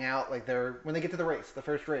they hang out, like when they get to the race, the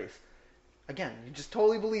first race, again, you just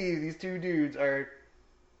totally believe these two dudes are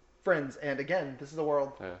friends. And again, this is a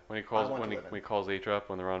world. Yeah. When he I calls want when to he, live in. when he calls H up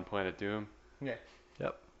when they're on Planet Doom, Yeah.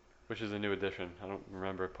 Yep. which is a new addition. I don't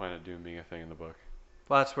remember Planet Doom being a thing in the book.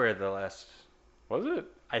 Well, that's where the last. Was it?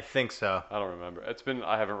 I think so. I don't remember.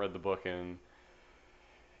 I haven't read the book in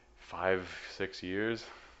 5-6 years.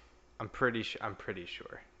 I'm pretty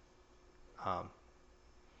sure.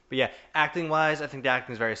 But yeah, acting wise, I think the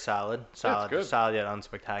acting is very solid. good. Solid yet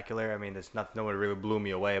unspectacular. I mean, there's nothing. No one really blew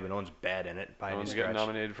me away, but no one's bad in it by No any one's getting stretch.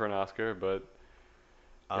 nominated for an Oscar, but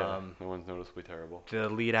yeah, Um, no one's noticeably terrible. the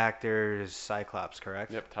lead actor is Cyclops,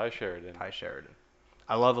 correct? Yep, Ty Sheridan. Ty Sheridan.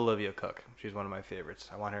 I love Olivia Cook. She's one of my favorites.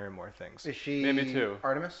 I want her in more things. Is she Yeah, me too.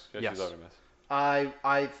 Artemis? Yeah, Yes. she's Artemis.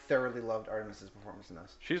 I thoroughly loved Artemis's performance in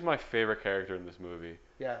this. She's my favorite character in this movie.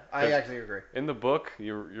 Yeah, I 'Cause- actually agree. In the book,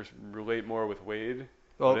 you relate more with Wade,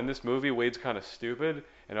 Well, but in this movie, Wade's kind of stupid,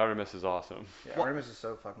 and Artemis is awesome. Yeah, Well, Artemis is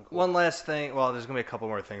so fucking cool. one last thing. Well, there's gonna be a couple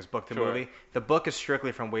more things. Book to Sure. movie. The book is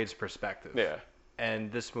strictly from Wade's perspective. Yeah,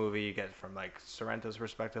 And this movie, you get from like Sorrento's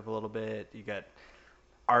perspective a little bit. You get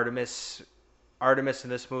Artemis. Artemis in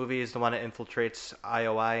this movie is the one that infiltrates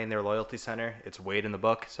IOI in their loyalty center. It's Wade in the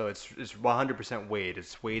book, so it's 100% Wade.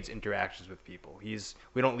 It's Wade's interactions with people.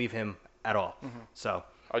 We don't leave him at all. So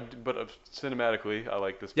but cinematically, I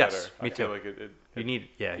like this Yes, better. me I feel too. like it you need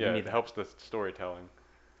you need it helps the storytelling.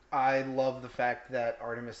 I love the fact that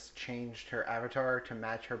Artemis changed her avatar to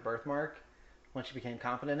match her birthmark when she became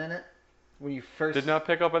confident in it. When you first Did not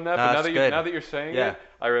pick up on that, No, but it's good. now that you're saying Yeah. it,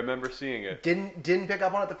 I remember seeing it. didn't pick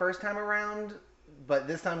up on it the first time around, but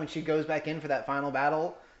this time when she goes back in for that final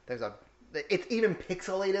battle, it's even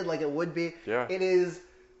pixelated like it would be. Yeah. It is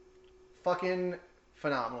fucking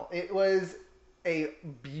phenomenal. It was a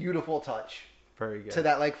beautiful touch very good. to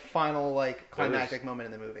that final climactic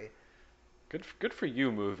moment in the movie. Good for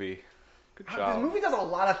you, movie. Good This job. movie does a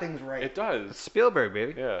lot of things right. It does. Spielberg,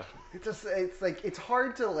 baby. Yeah. It's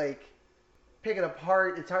hard to pick it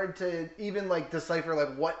apart. It's hard to even decipher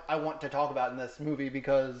what I want to talk about in this movie,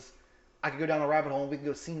 because I could go down a rabbit hole and we can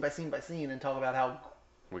go scene by scene by scene and talk about how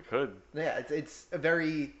We could. it's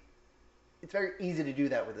very easy to do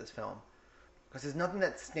that with this film, because there's nothing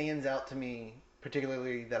that stands out to me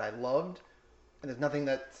particularly that I loved, and there's nothing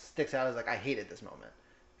that sticks out as I hated this moment.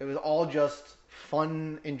 It was all just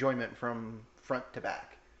fun enjoyment from front to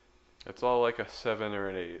back. It's all like a 7 or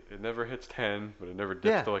an 8. It never hits 10, but it never dips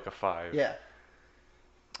Yeah. to like a 5. Yeah.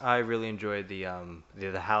 I really enjoyed the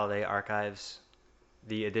Holiday Archives,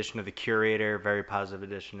 the addition of the curator, very positive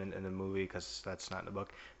addition in the movie, because that's not in the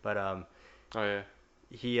book. But Oh yeah.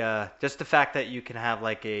 he just the fact that you can have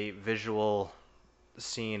a visual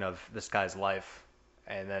scene of this guy's life,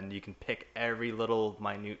 and then you can pick every little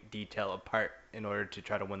minute detail apart in order to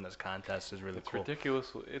try to win this contest is really It's cool.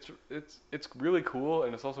 ridiculous. It's really cool,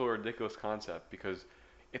 and it's also a ridiculous concept because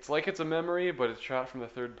it's like it's a memory, but it's shot from the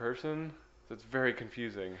third person. So it's very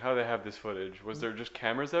confusing. How do they have this footage? Was there just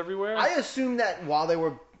cameras everywhere? I assume that while they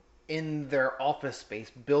were in their office space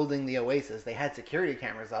building the Oasis, they had security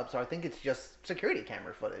cameras up, so I think it's just security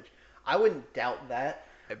camera footage. I wouldn't doubt that.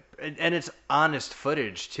 And it's honest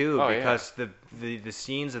footage too, Oh, yeah. because the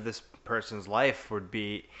scenes of this person's life would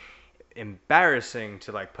be embarrassing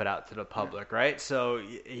to put out to the public, right? So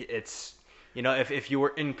it's if you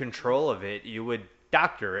were in control of it, you would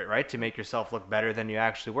doctor it, right, to make yourself look better than you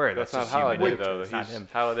actually were. That's not just human Halliday nature. though. It's not him.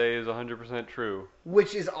 Halliday is 100% true.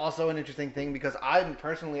 Which is also an interesting thing, because I'm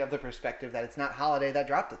personally of the perspective that it's not Holiday that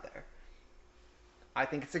dropped it there. I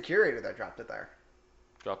think it's the curator that dropped it there.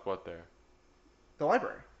 Drop what there? The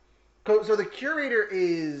library. So the curator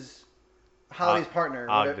is Holiday's partner.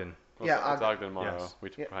 Ogden. Well, Yeah, it's Ogden. Ogden Morrow. Yes.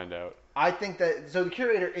 We Yeah. find out. I think that the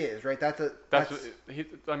curator is right. That's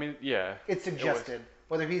I mean, yeah. it's suggested.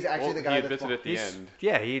 Whether he's actually Well, the he guy admits that's it at the He's- end.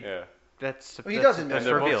 Yeah, Yeah. that's Well, he that's, does admit that's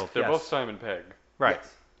it. revealed. They're yes. both Simon Pegg. Right.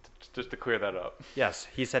 Yes. Just to clear that up. Yes,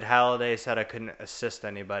 he said Halliday said I couldn't assist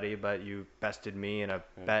anybody, but you bested me in a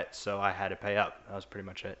bet, so I had to pay up. That was pretty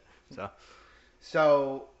much it.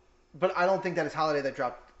 So But I don't think that it's Holiday that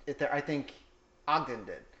dropped it there. I think Ogden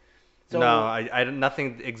did. So, no,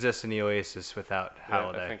 nothing exists in the Oasis without Yeah,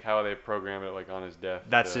 Halliday. I think how they programmed it, like on his death.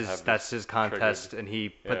 That's to his. have That's this his contest, triggered. and he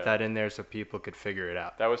put Yeah. that in there so people could figure it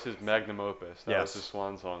out. That was his magnum opus. That was Yes. his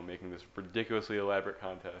swan song, making this ridiculously elaborate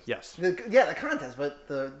contest. Yes, the contest, but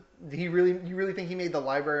you really think he made the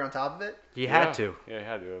library on top of it? he Yeah. had to. Yeah, he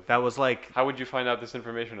had to have. That was like. How would you find out this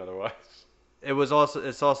information otherwise? It was also.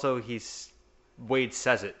 It's also he's. Wade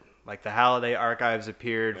says it. Like the Halliday archives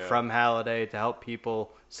appeared Yeah. from Halliday to help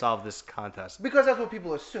people solve this contest. Because that's what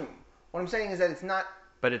people assume. What I'm saying is that it's not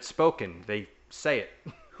But it's spoken. They say it.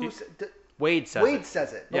 who Wade says Wade it.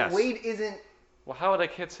 says it, but Yes. Wade isn't. Well, Howard, I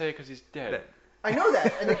can't say because he's dead. That- I know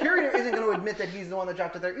that, and the curator isn't going to admit that he's the one that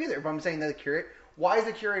dropped it there either. But I'm saying that the curator. Why is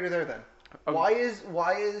the curator there then? Why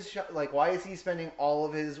is he spending all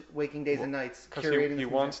of his waking days and nights Because curating? he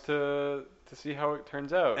this wants to see how it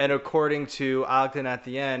turns out. And according to Ogden at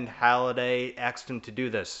the end, Halliday asked him to do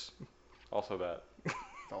this. Also that. museum?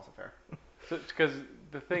 It's also fair. Because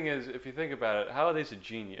the thing is, if you think about it, Halliday's a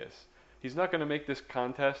genius. He's not going to make this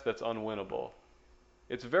contest that's unwinnable.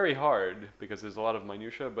 It's very hard because there's a lot of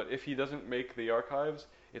minutia, but if he doesn't make the archives,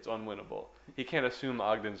 it's unwinnable. He can't assume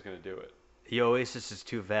Ogden's going to do it. The Oasis is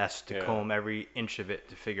too vast to Yeah. comb every inch of it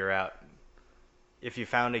to figure out. If you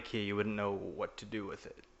found a key, you wouldn't know what to do with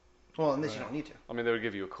it. Well, in this you don't need to. I mean, they would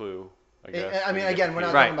give you a clue, I guess. I mean, when you get again, the we're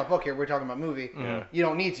not key. Right. talking about book here. We're talking about movie. Yeah. You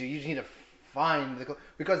don't need to. You just need to find the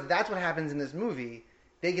because that's what happens in this movie.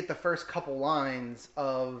 They get the first couple lines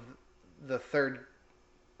of the third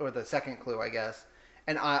or the second clue, I guess.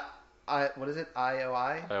 And I what is it?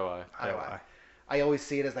 IOI. IOI. IOI. I always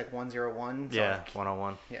see it as like 101. So Yeah,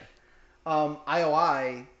 101.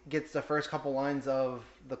 IOI gets the first couple lines of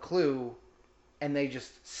the clue, and they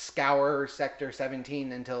just scour Sector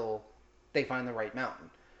 17 until they find the right mountain.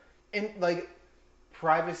 And like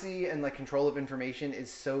privacy and like control of information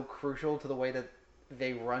is so crucial to the way that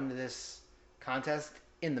they run this contest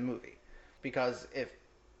in the movie, because if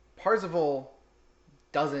Parzival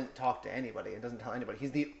doesn't talk to anybody and doesn't tell anybody,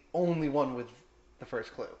 he's the only one with the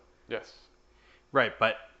first clue. Yes. Right,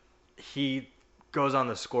 but he goes on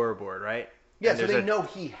the scoreboard, right? Yeah, And so there's they know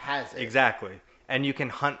he has it. Exactly. And you can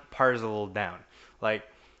hunt Parzival down. Like,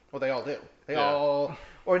 Well, they all do. They Yeah. all,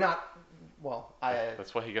 or not. Well,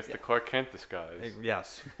 That's why he gets the Clark Kent disguise,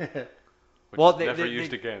 yes. which Well, is never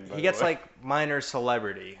used again. by He the gets way. like minor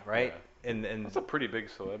celebrity, right? In That's a pretty big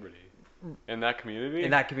celebrity in that community.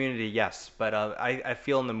 in that community, yes. But I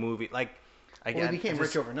feel in the movie, like, well, again, he became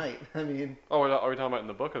just- rich overnight. I mean, Oh, are we talking about in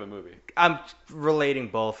the book or the movie? I'm relating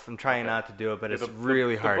both. I'm trying Okay. not to do it, but Yeah, it's the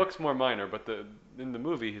really hard. The book's more minor, but in the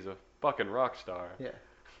movie he's a fucking rock star. yeah.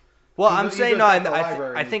 Well, He I'm goes saying no. back to the I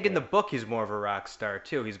library, think in the yeah. book he's more of a rock star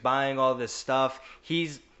too. He's buying all this stuff.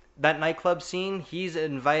 He's that nightclub scene. He's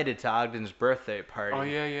invited to Ogden's birthday party. Oh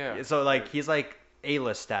yeah. So like he's like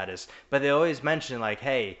A-list status. But they always mention like,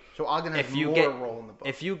 hey, So Ogden has if you more get role in the book.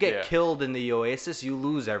 if you get Yeah. killed in the Oasis, you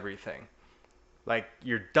lose everything. Like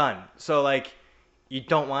you're done. So like you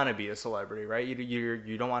don't want to be a celebrity, right?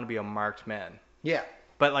 You don't want to be a marked man. yeah,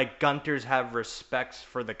 But like Gunters have respects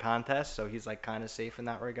for the contest, so he's like kind of safe in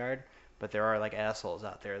that regard. But there are like assholes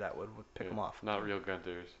out there that would pick him off. Not real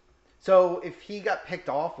Gunters. so if he got picked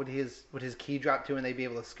off, would his key drop too, and they'd be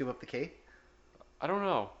able to scoop up the key? I don't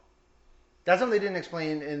know. That's something they didn't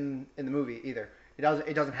explain in the movie either. It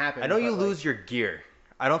doesn't happen. I know you but, like, lose your gear.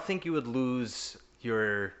 I don't think you would lose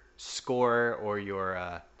your score or your.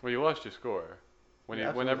 Well, you lost your score. When Yeah,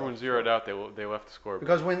 when absolutely everyone lost zeroed out, they left the score.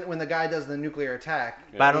 because when the guy does the nuclear attack,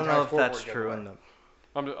 Yeah. But I the don't know entire if scoreboard that's goes true away. in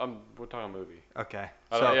the. We're talking movie. Okay.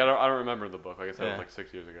 I So don't remember the book. Like I said, it Yeah. was like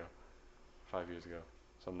 6 years ago, 5 years ago,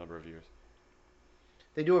 some number of years.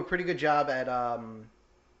 They do a pretty good job at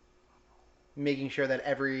making sure that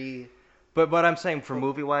every but what I'm saying for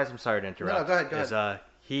movie wise, I'm sorry to interrupt. go ahead, go is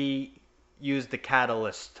he used the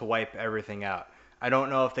catalyst to wipe everything out. I don't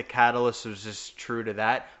know if the catalyst was just true to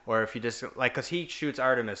that, or if he just like because he shoots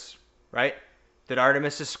Artemis, right? Did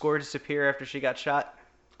Artemis's score disappear after she got shot?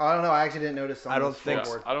 I don't know. I actually didn't notice. On I don't the think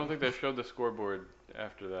scoreboard. I don't think they showed the scoreboard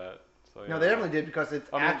after that. So, No, yeah. they definitely did because it's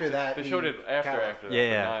I mean, after that. They he showed it after got- that. Yeah, but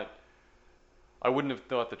yeah. Not, I wouldn't have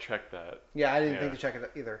thought to check that. Yeah, I didn't think Yeah. to check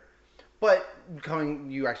it either. But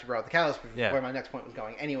you actually brought up the catalyst, which is Yeah. where my next point was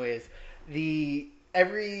going. Anyways,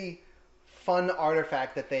 every fun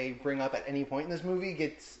artifact that they bring up at any point in this movie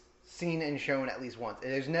gets seen and shown at least once.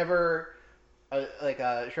 There's never a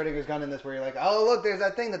Schrodinger's gun in this where you're like, oh look, there's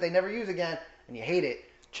that thing that they never use again, and you hate it.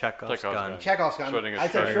 Chekhov's Chekhov's gun. gun. Chekhov's gun. Schrodinger's I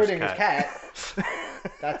said cat. Schrodinger's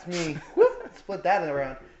cat. That's me. Whoop, split that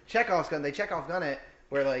around. Chekhov's gun. They Chekhov gun it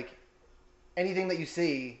where like anything that you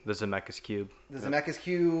see, The Zemeckis cube. the Zemeckis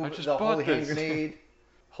cube, I just the bought holy hand this. grenade.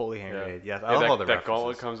 Holy hand Yeah. grenade. Yes, I Yeah, love all the that references.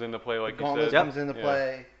 gauntlet comes into play, like you Gauntlet said. Yep. comes into Yeah.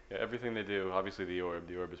 play. Yeah, everything they do. Obviously, the orb.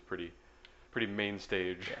 The orb is pretty main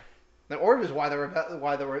stage. Yeah. The orb is why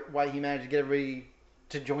he managed to get everybody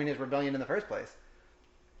to join his rebellion in the first place.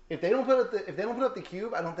 If they don't put up the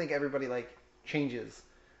cube, I don't think everybody like changes.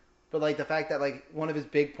 But like the fact that like one of his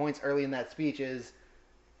big points early in that speech is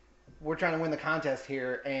we're trying to win the contest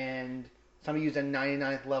here, and somebody used a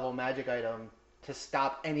 99th level magic item to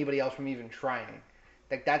stop anybody else from even trying.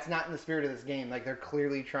 Like that's not in the spirit of this game. Like they're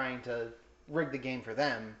clearly trying to rig the game for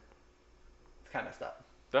them. It's kind of stuff.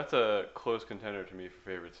 That's a close contender to me for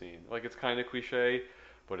favorite scene. Like it's kind of cliche,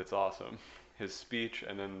 but it's awesome. His speech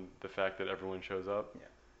and then the fact that everyone shows up.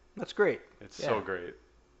 That's great. It's Yeah. so great.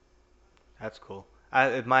 That's cool. I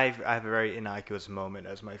have a very innocuous moment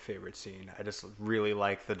as my favorite scene. I just really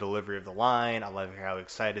like the delivery of the line. I love how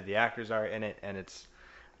excited the actors are in it, and I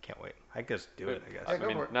can't wait. I just do it, I guess. Yeah, I go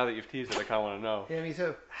mean, for it. now that you've teased it, I kind of want to know. Yeah, me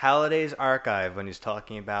too. Halliday's archive when he's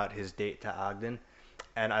talking about his date to Ogden,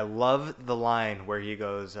 and I love the line where he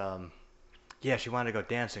goes, "Yeah, she wanted to go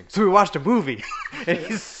dancing, so we watched a movie," and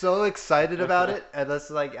he's so excited about it. And that's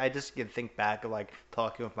like I just can think back of like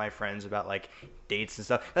talking with my friends about like dates and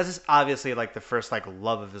stuff. That's just obviously like the first like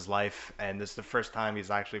love of his life, and this is the first time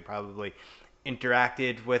he's actually probably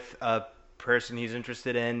interacted with a person he's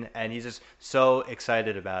interested in, and he's just so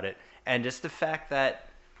excited about it. And just the fact that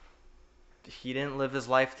he didn't live his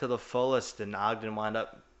life to the fullest, and Ogden wound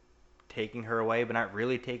up taking her away, but not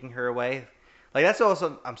really taking her away. Like that's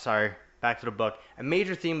also, I'm sorry, back to the book. A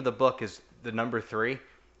major theme of the book is the number 3,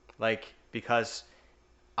 like because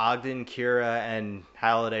Ogden, Kira, and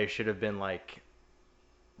Halliday should have been like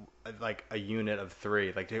a unit of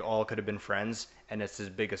 3. Like they all could have been friends, and it's his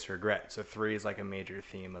biggest regret. So 3 is like a major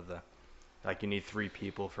theme of the. Like you need 3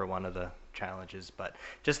 people for one of the challenges, but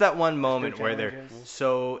just that one moment where they're challenges.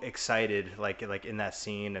 so excited, like in that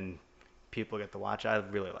scene, and people get to watch. I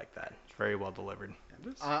really like that. It's very well delivered.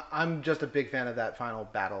 I'm just a big fan of that final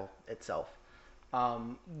battle itself.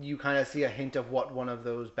 You kind of see a hint of what one of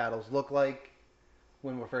those battles look like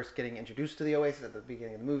when we're first getting introduced to the Oasis at the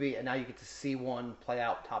beginning of the movie, and now you get to see one play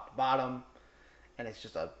out top to bottom, and it's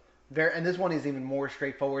just and this one is even more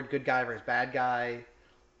straightforward, good guy versus bad guy,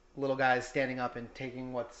 little guys standing up and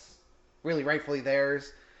taking what's really rightfully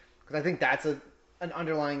theirs, because I think that's an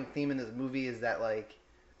underlying theme in this movie is that like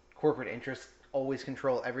corporate interests always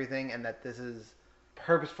control everything, and that this is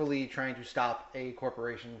purposefully trying to stop a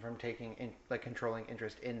corporation from controlling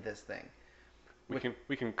interest in this thing.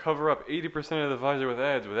 We can cover up 80% of the visor with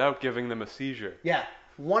ads without giving them a seizure. Yeah,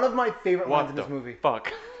 one of my favorite lines What in the this movie.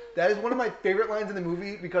 fuck? That is one of my favorite lines in the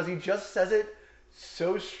movie because he just says it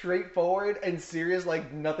so straightforward and serious,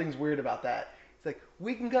 like nothing's weird about that. It's like,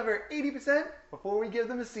 we can cover 80% before we give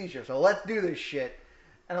them a seizure, so let's do this shit.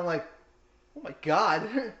 And I'm like, oh my god.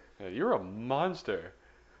 Yeah, you're a monster.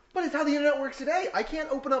 But it's how the internet works today. I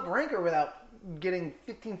can't open up Ranker without getting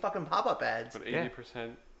 15 fucking pop-up ads. But Yeah.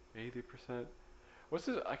 80%. What's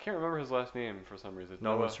his? I can't remember his last name for some reason.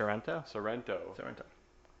 Nolan Sorrento? Sorrento. Sorrento.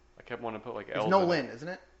 I kept wanting to put like It's L's in Nolan, it. isn't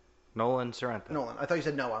it? Nolan Sorrento. Nolan. I thought you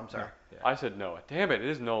said Noah. I'm sorry. I said Noah. Damn it! It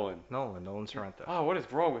is Nolan. Nolan Sorrento. Oh, what is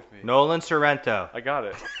wrong with me? Nolan Sorrento. I got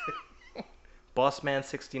it. Bossman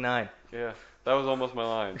 69. Yeah, that was almost my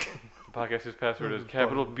line. The podcast's password is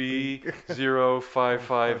capital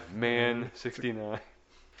B055man69.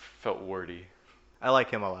 Felt wordy. I like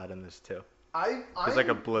him a lot in this too. He's like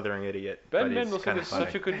a blithering idiot. Ben but he's Mendelsohn kinda is funny.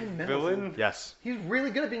 such a good Ben villain. Yes. He's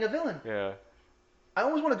really good at being a villain. Yeah. I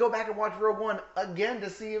almost want to go back and watch Rogue One again to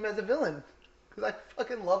see him as a villain. Because I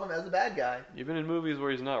fucking love him as a bad guy. Even in movies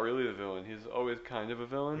where he's not really the villain, he's always kind of a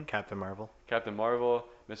villain. Captain Marvel. Captain Marvel,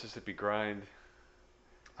 Mississippi Grind.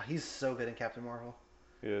 He's so good in Captain Marvel.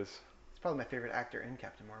 He is. He's probably my favorite actor in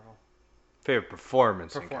Captain Marvel. Favorite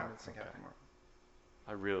performance. Performance in in Captain Marvel.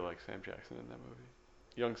 I really like Sam Jackson in that movie.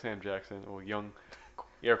 Young Sam Jackson, or young,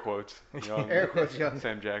 air quotes, young Air quotes, young.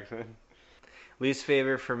 Sam Jackson. Least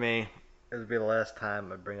favorite for me. It would be the last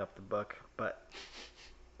time I bring up the book, but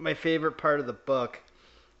my favorite part of the book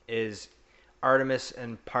is Artemis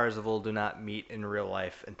and Parzival do not meet in real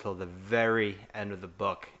life until the very end of the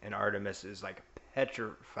book, and Artemis is like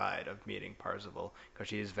petrified of meeting Parzival because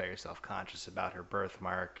she is very self-conscious about her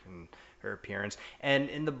birthmark and her appearance. And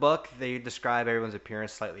in the book, they describe everyone's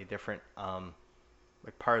appearance slightly different.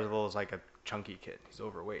 Like Parzival is like a chunky kid; he's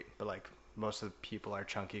overweight, but like most of the people are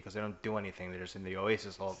chunky because they don't do anything. They're just in the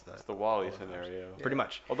Oasis all the It's the Wally all the time. scenario. Pretty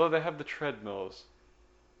much. Although they have the treadmills.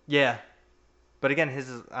 Yeah, but again, his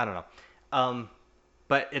is I don't know.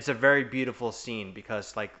 But it's a very beautiful scene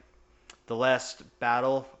because like the last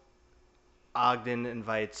battle, Ogden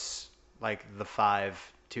invites like the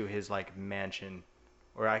 5 to his like mansion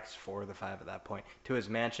or I guess 4 of the 5 at that point, to his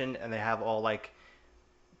mansion, and they have all like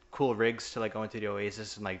cool rigs to like go into the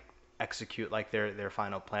Oasis and like execute like their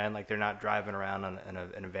final plan. Like they're not driving around in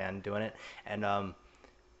a van doing it. And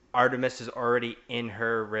Artemis is already in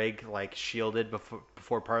her rig, like shielded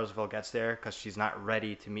before Parzival gets there, because she's not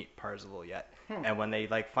ready to meet Parzival yet. And when they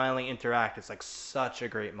like finally interact, it's like such a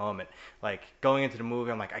great moment. Like going into the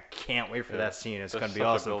movie, I'm like, I can't wait for that scene. It's gonna be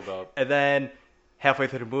awesome. Build-up. And then halfway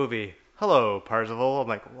through the movie, hello Parzival. I'm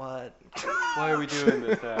like, what? Why are we doing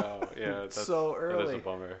this now? Yeah, that's So early. That is a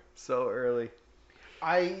bummer. So early.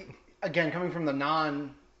 Again, coming from the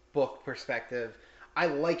non-book perspective, I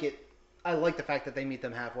like it. I like the fact that they meet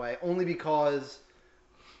them halfway, only because,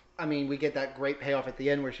 I mean, we get that great payoff at the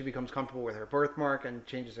end where she becomes comfortable with her birthmark and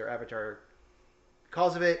changes her avatar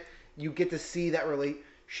because of it. You get to see that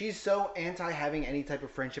she's so anti having any type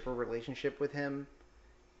of friendship or relationship with him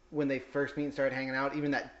when they first meet and start hanging out.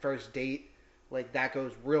 Even that first date, like that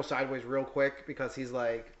goes real sideways real quick because he's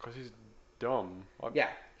like, Because he's dumb. yeah,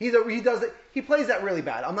 he does it. He plays that really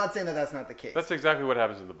bad. I'm not saying that that's not the case. That's exactly what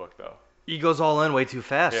happens in the book, though. He goes all in way too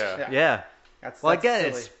fast. Yeah. That's Again,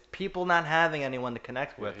 silly. it's people not having anyone to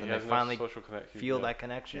connect with, He and has they no finally social connection. feel that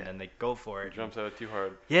connection, and they go for it. He jumps at it too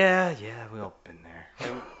hard. Yeah, we all been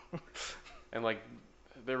there. And like,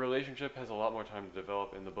 their relationship has a lot more time to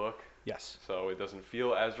develop in the book, Yes. so it doesn't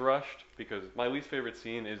feel as rushed. Because my least favorite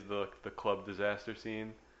scene is the club disaster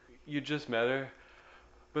scene. You just met her,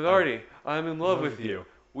 but Artie, I'm in love with you.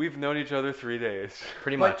 We've known each other 3 days.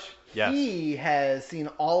 Pretty But much. Yes. He has seen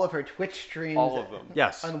all of her Twitch streams. All of them.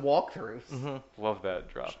 Yes. And walkthroughs. Mm-hmm. Love that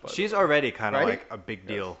drop. By the She's way. already kind of Right? like a big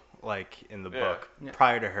deal, like in the Yeah. book, Yeah.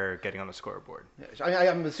 prior to her getting on the scoreboard.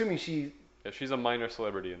 I'm assuming she. Yeah, she's a minor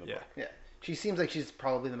celebrity in the Yeah. book. Yeah, she seems like she's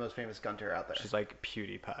probably the most famous gunter out there. She's like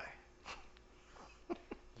PewDiePie.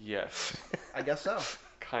 Yes, I guess so.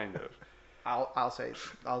 kind of. I'll say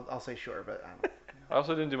sure, but I don't. I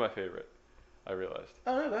also didn't do my favorite. I realized.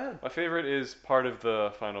 Oh no, go ahead. My favorite is part of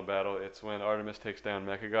the final battle. It's when Artemis takes down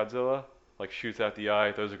Mechagodzilla, like shoots out the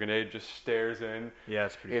eye, throws a grenade, just stares in. Yeah,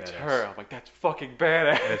 it's pretty It's badass. her. I'm like, that's fucking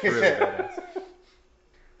badass. It's really badass.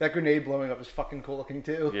 That grenade blowing up is fucking cool looking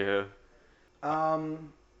too. Yeah.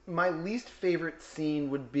 My least favorite scene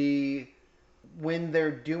would be when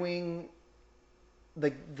they're doing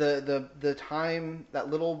the time, that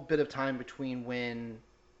little bit of time between when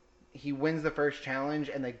he wins the first challenge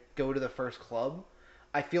and they go to the first club.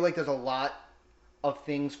 I feel like there's a lot of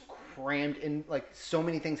things crammed in, like so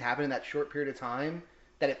many things happen in that short period of time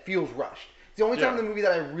that it feels rushed. It's the only time in the movie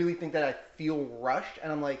that I really think that I feel rushed,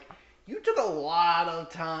 and I'm like, you took a lot of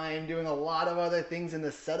time doing a lot of other things in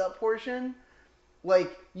the setup portion.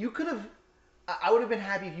 Like, you could have... I would have been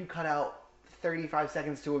happy if you cut out 35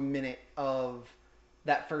 seconds to a minute of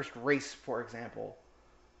that first race, for example,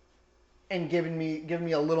 and given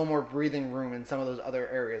me a little more breathing room in some of those other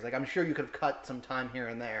areas. Like, I'm sure you could have cut some time here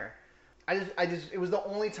and there. It was the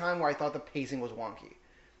only time where I thought the pacing was wonky.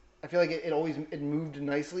 I feel like it moved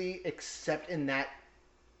nicely, except in that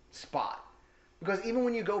spot. Because even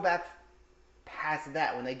when you go back past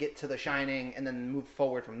that, when they get to The Shining and then move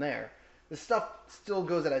forward from there, the stuff still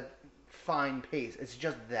goes at a fine pace. It's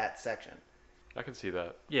just that section. I can see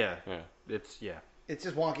that. Yeah. Yeah. It's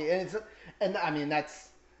just wonky, and I mean it's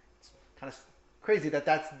kind of crazy that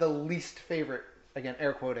that's the least favorite. Again,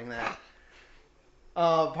 air quoting that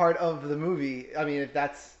part of the movie. I mean,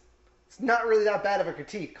 it's not really that bad of a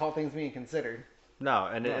critique, all things being considered. No,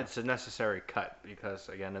 and it's a necessary cut because,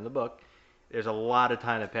 again, in the book, there's a lot of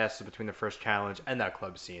time that passes between the first challenge and that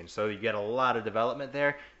club scene. So you get a lot of development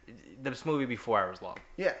there. This movie be 4 hours long.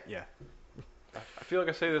 Yeah. Yeah. I feel like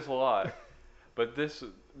I say this a lot, but this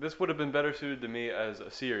would have been better suited to me as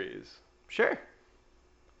a series. Sure.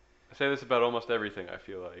 I say this about almost everything, I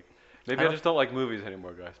feel like. Maybe I just don't like movies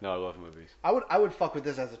anymore, guys. No, I love movies. I would fuck with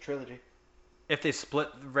this as a trilogy. If they split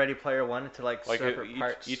Ready Player One into like separate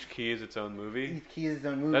parts, each key is its own movie. Each key is its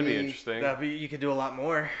own movie. That'd be interesting. you could do a lot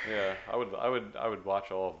more. Yeah, I would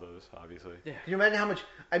watch all of those, obviously. Yeah. Can you imagine how much?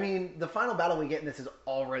 I mean, the final battle we get in this is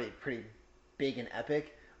already pretty big and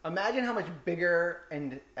epic. Imagine how much bigger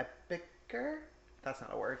and epicer. That's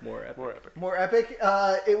not a word. More epic. More epic. More epic.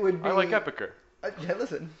 It would be. I like epicer. Yeah,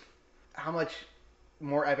 listen. How much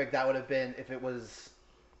more epic that would have been if it was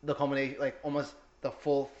the culmination, like almost the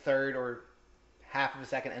full third or half of a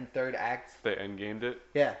second and third acts. They endgamed it.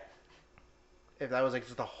 Yeah. If that was like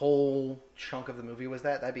just the whole chunk of the movie was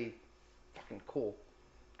that'd be fucking cool.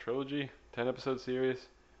 Trilogy, 10-episode series.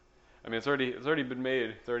 I mean, it's already been made.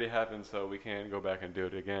 It's already happened, so we can't go back and do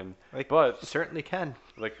it again. But certainly can.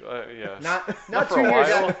 like, yeah. Not for 2 a years.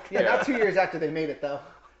 while. Not 2 years after they made it though.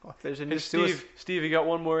 There's a Hey, new Steve, you got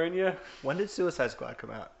one more in you? When did Suicide Squad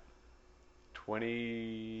come out?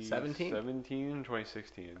 2017,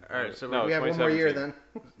 2016. All right, so no, We have one more year then.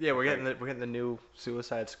 Yeah, we're getting the new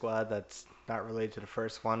Suicide Squad that's not related to the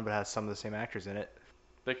first one, but has some of the same actors in it.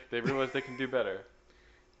 They realize they can do better.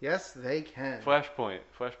 Yes, they can. Flashpoint.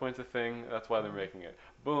 Flashpoint's a thing. That's why they're making it.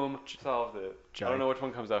 Boom. Solved it. I don't know which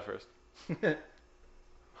one comes out first.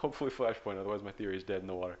 Hopefully Flashpoint, otherwise my theory is dead in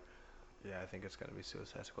the water. Yeah, I think it's gonna be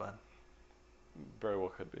Suicide Squad. Very well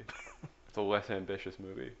could be. It's a less ambitious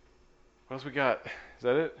movie. What else we got? Is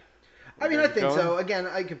that it? I mean, I think Going? so. Again,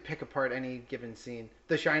 I could pick apart any given scene.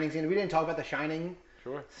 The Shining scene. We didn't talk about the Shining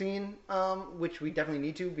Sure. scene, which we definitely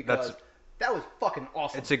need to because That's- that was fucking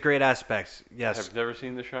awesome. It's a great aspect. Yes, I've never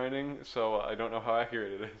seen The Shining, so I don't know how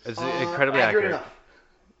accurate it is. it's incredibly accurate. enough.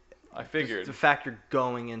 I figured. The fact you're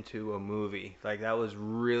going into a movie like that was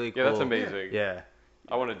really cool. Yeah, that's amazing. Yeah,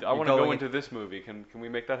 I want to You're go going into this movie. Can we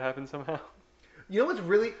make that happen somehow? You know what's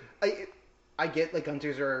really I get like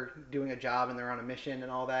hunters are doing a job and they're on a mission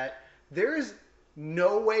and all that. There's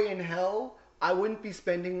no way in hell I wouldn't be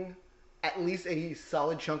spending at least a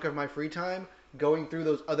solid chunk of my free time going through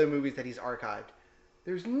those other movies that he's archived.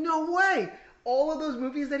 There's no way. All of those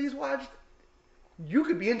movies that he's watched, you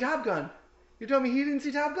could be in Top Gun. You tell me he didn't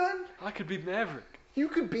see Top Gun? I could be Maverick. You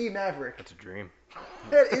could be Maverick. that's a dream.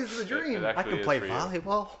 That is the dream. It I actually could is play for you.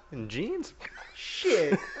 volleyball in jeans.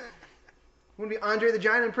 Shit. I'm gonna be Andre the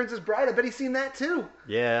Giant and Princess Bride. I bet he's seen that too.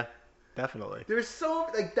 Yeah, definitely. There's so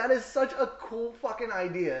like that is such a cool fucking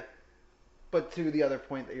idea. But to the other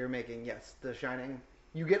point that you're making, yes, The Shining,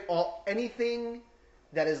 you get anything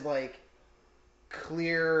that is like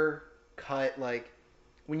clear cut. Like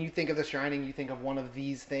when you think of The Shining, you think of one of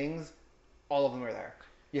these things. All of them are there.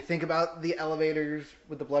 You think about the elevators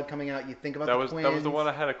with the blood coming out. You think about That the was twins. that was the one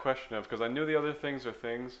I had a question of because I knew the other things are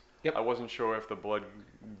things. Yep. I wasn't sure if the blood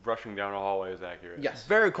rushing down a hallway is accurate. Yes.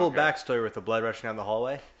 Very cool Okay. backstory with the blood rushing down the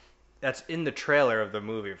hallway. That's in the trailer of the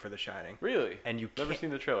movie for The Shining. Really? And you Never can't- seen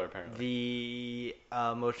the trailer apparently.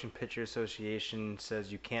 The Motion Picture Association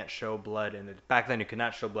says you can't show blood in the. Back then, you could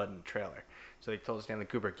not show blood in the trailer. So they told Stanley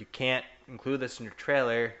Kubrick, you can't include this in your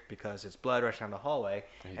trailer because it's blood rushing down the hallway.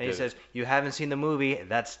 And he did says, you haven't seen the movie.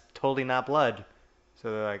 That's totally not blood.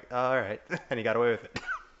 So they're like, oh, all right. And he got away with it.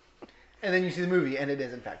 And then you see the movie, and it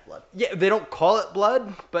is in fact blood. Yeah, they don't call it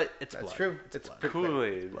blood, but it's That's blood. true. It's blood. pretty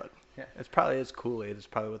Kool-Aid. blood. Yeah. It's probably Kool-Aid. It's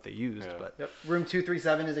probably what they used, Yeah. but Yep. Room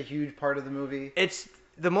 237 is a huge part of the movie. it's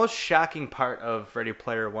the most shocking part of Ready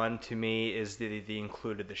Player One to me is the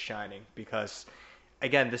included The Shining because,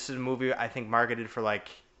 again, this is a movie I think marketed for like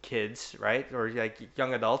kids, right, or like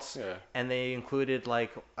young adults, Yeah. and they included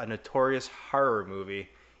like a notorious horror movie,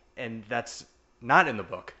 and that's not in the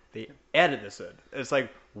book. They added this in. It's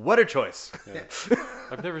like what a choice. Yeah.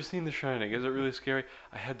 I've never seen The Shining. Is it really scary?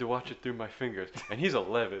 I had to watch it through my fingers. And he's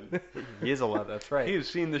 11. He is a lot. That's right. He's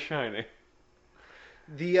seen The Shining.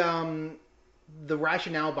 The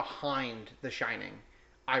rationale behind The Shining,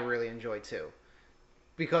 I really enjoy too,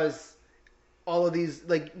 because all of these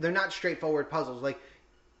like they're not straightforward puzzles. Like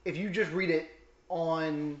if you just read it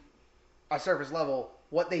on a surface level,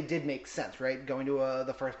 what they did make sense, right? Going to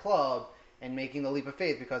the first club and making the leap of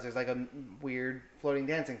faith because there's like a weird floating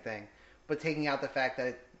dancing thing, but taking out the fact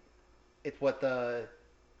that it's what the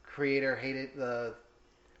creator hated.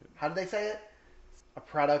 How did they say it? A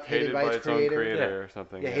product hated by its own creator. creator or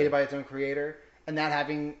something. Yeah, hated by its own creator, and that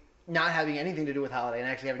not having anything to do with Holiday, and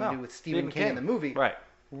actually having to No, do with Stephen King in the movie. Right.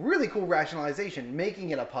 Really cool rationalization,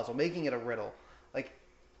 making it a puzzle, making it a riddle. Like,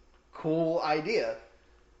 cool idea.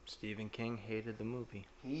 Stephen King hated the movie.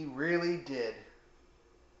 He really did.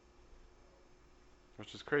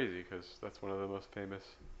 Which is crazy because that's one of the most famous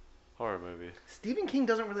horror movies. Stephen King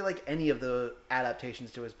doesn't really like any of the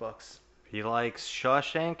adaptations to his books. He likes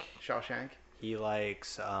Shawshank. Shawshank. He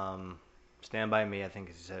likes Stand By Me. I think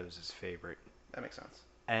he said was his favorite. That makes sense.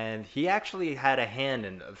 And he actually had a hand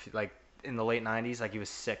in like in the late '90s. Like he was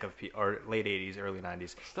sick of or late '80s, early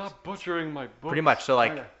 '90s. Stop butchering my book. Pretty much. So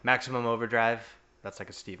like I know. Maximum Overdrive. That's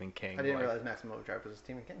like a Stephen King. I didn't like, realize Maximum Overdrive was a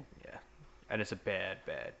Stephen King. Yeah. And it's a bad.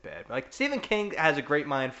 Like Stephen King has a great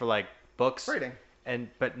mind for like books, Writing.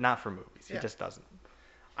 but not for movies. Yeah. He just doesn't.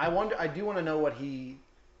 I do want to know what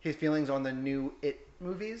his feelings on the new It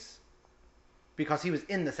movies, because he was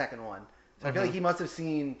in the second one. So I feel like he must have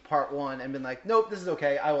seen part one and been like, nope, this is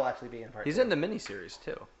okay. I will actually be in part He's two. in the miniseries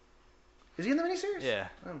too. Is he in the miniseries? Yeah.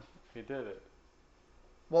 Oh. He did it.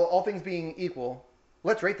 Well, all things being equal,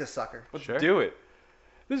 let's rate this sucker. Let's Sure. do it.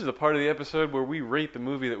 This is the part of the episode where we rate the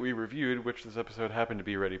movie that we reviewed, which this episode happened to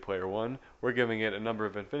be Ready Player One. We're giving it a number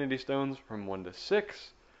of Infinity Stones from 1 to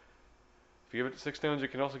 6. If you give it 6 stones, you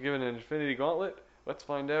can also give it an Infinity Gauntlet. Let's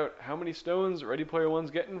find out how many stones Ready Player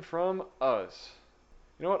One's getting from us.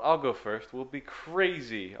 You know what? I'll go first. We'll be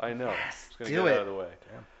crazy. I know. Yes, Just gonna do get it it. out of the way.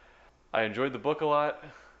 Damn. I enjoyed the book a lot.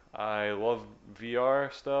 I love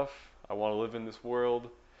VR stuff. I want to live in this world.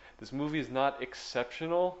 This movie is not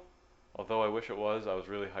exceptional, although I wish it was. I was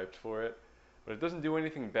really hyped for it. But it doesn't do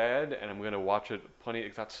anything bad, and I'm going to watch it plenty.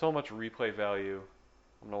 It's got so much replay value.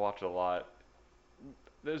 I'm going to watch it a lot.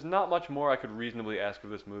 There's not much more I could reasonably ask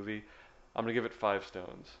of this movie. I'm going to give it 5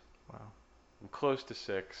 stones. Wow. I'm close to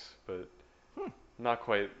 6, but not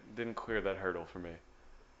quite. Didn't clear that hurdle for me.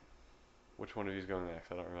 Which one of you's going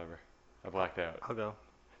next? I don't remember. I blacked out. I'll go.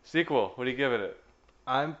 Sequel, what are you giving it?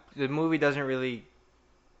 The movie doesn't really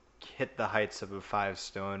hit the heights of a 5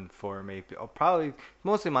 stone for me. Probably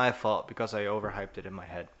mostly my fault because I overhyped it in my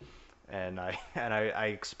head, and I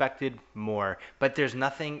expected more. But there's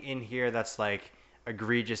nothing in here that's like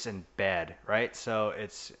egregious and bad, right? So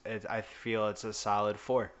I feel it's a solid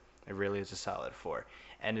 4. It really is a solid 4.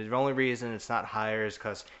 And the only reason it's not higher is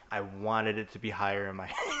because I wanted it to be higher in my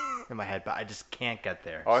in my head, but I just can't get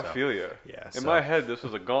there. Oh, so. I feel you. Yeah. In my head, this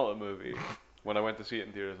was a Gauntlet movie when I went to see it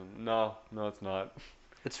in theaters. And no, it's not.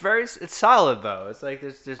 It's solid though. It's like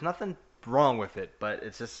there's nothing wrong with it, but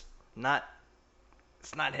it's just not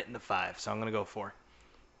hitting the 5. So I'm gonna go 4.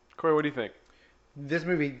 Corey, what do you think? This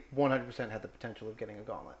movie 100% had the potential of getting a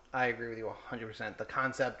Gauntlet. I agree with you 100%. The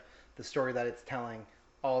concept, the story that it's telling,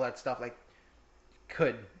 all that stuff, like,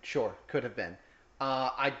 could have been.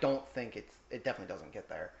 I don't think it definitely doesn't get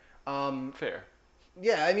there. Fair.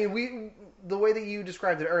 Yeah, I mean, the way that you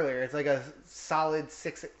described it earlier, it's like a solid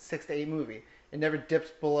 6 to 8 movie. It never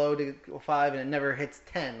dips below to 5, and it never hits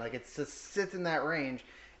 10. Like, it just sits in that range.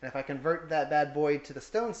 And if I convert that bad boy to the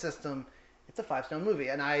stone system, it's a 5 stone movie.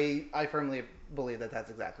 And I firmly believe that that's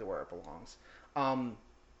exactly where it belongs.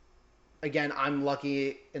 Again, I'm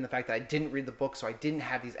lucky in the fact that I didn't read the book, so I didn't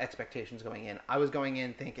have these expectations going in. I was going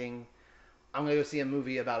in thinking, I'm going to go see a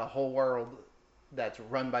movie about a whole world that's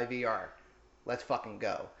run by VR. Let's fucking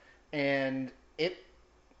go. And it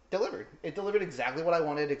delivered. It delivered exactly what I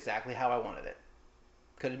wanted, exactly how I wanted it.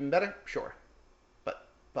 Could have been better? Sure. But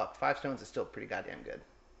fuck, 5 stones is still pretty goddamn good.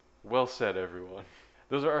 Well said, everyone.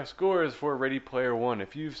 Those are our scores for Ready Player One.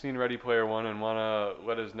 If you've seen Ready Player One and want to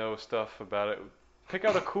let us know stuff about it, pick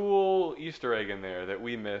out a cool Easter egg in there that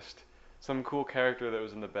we missed. Some cool character that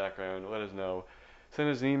was in the background. Let us know.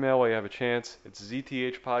 Send us an email while you have a chance. It's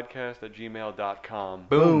zthpodcast@gmail.com.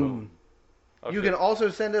 Boom. Oh, You shit. can also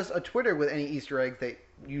send us a Twitter with any Easter eggs that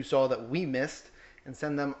you saw that we missed and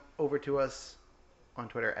send them over to us on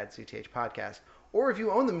Twitter at CTH Podcast. Or if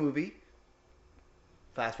you own the movie,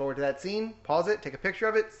 fast forward to that scene, pause it, take a picture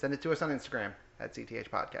of it, send it to us on Instagram at CTH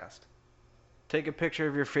Podcast. Take a picture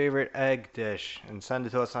of your favorite egg dish and send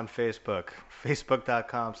it to us on Facebook.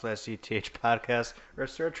 Facebook.com/CTH Podcast, or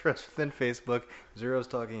search for us within Facebook. Zeros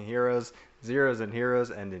Talking Heroes, Zeros and Heroes,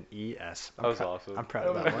 and an ES. That was awesome. I'm proud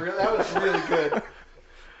of that one. That was really good.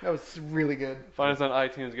 That was really good. Find us on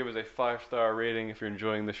iTunes. Give us a 5-star rating if you're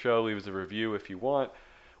enjoying the show. Leave us a review if you want.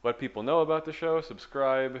 Let people know about the show.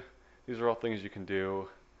 Subscribe. These are all things you can do.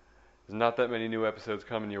 There's not that many new episodes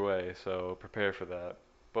coming your way, so prepare for that.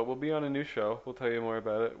 But we'll be on a new show. We'll tell you more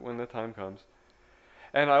about it when the time comes.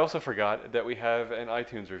 And I also forgot that we have an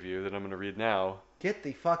iTunes review that I'm going to read now. Get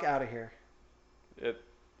the fuck out of here. It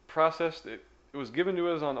was given to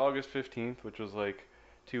us on August 15th, which was like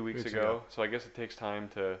 2 weeks ago. So I guess it takes time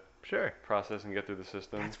to Sure. process and get through the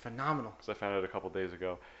system. That's phenomenal. Because I found it a couple days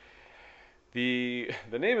ago. The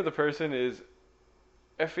name of the person is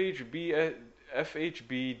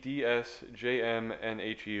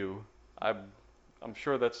FHBDSJMNHU. I'm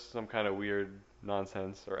sure that's some kind of weird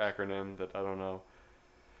nonsense or acronym that I don't know.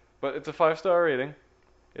 But it's a 5-star rating.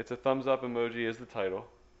 It's a thumbs up emoji as the title.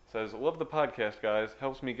 Says, love the podcast, guys.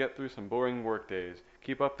 Helps me get through some boring work days.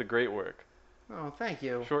 Keep up the great work. Oh, thank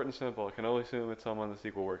you. Short and simple. I can only assume it's someone the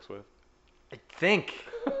sequel works with. I think.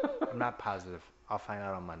 I'm not positive. I'll find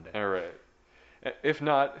out on Monday. All right. If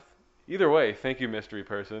not, either way, thank you, mystery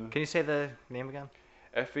person. Can you say the name again?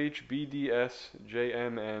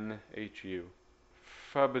 FHBDSJMNHU.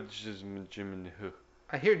 Fabajismjimnhu.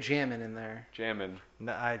 I hear jamming in there. Jammin'.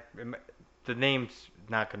 No, the name's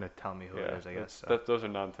not going to tell me who it is, I guess. So. Those are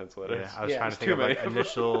nonsense letters. Yeah, I was Yeah, trying to there's think of too like many.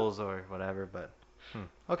 initials or whatever, but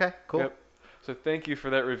Okay, cool. Yep. So thank you for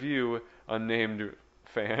that review, unnamed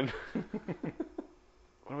fan.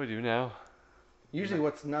 What do we do now? Usually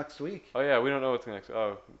what's next week? Oh yeah, we don't know what's next.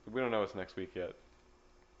 Oh, we don't know what's next week yet,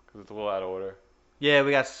 because it's a little out of order. yeah,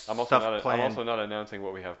 we got I'm also stuff not. planned. I'm also not announcing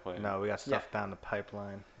what we have planned. No, we got stuff down the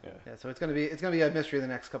pipeline. Yeah, so it's gonna be a mystery the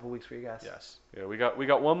next couple weeks for you guys. Yes. Yeah, we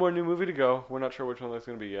got one more new movie to go. We're not sure which one that's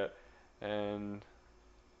gonna be yet, and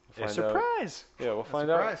We'll A find out. surprise. Yeah, we'll A find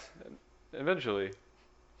surprise. out eventually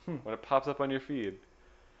Hmm. when it pops up on your feed.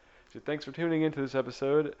 So thanks for tuning into this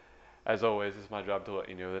episode. As always, it's my job to let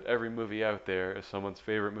you know that every movie out there is someone's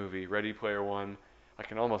favorite movie. Ready Player One, I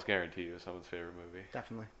can almost guarantee you is someone's favorite movie.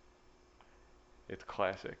 Definitely. It's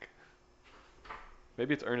classic.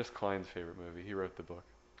 Maybe it's Ernest Cline's favorite movie. He wrote the book.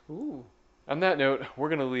 Ooh. On that note, we're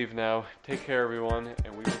going to leave now. Take care, everyone,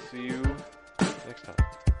 and we will see you next time.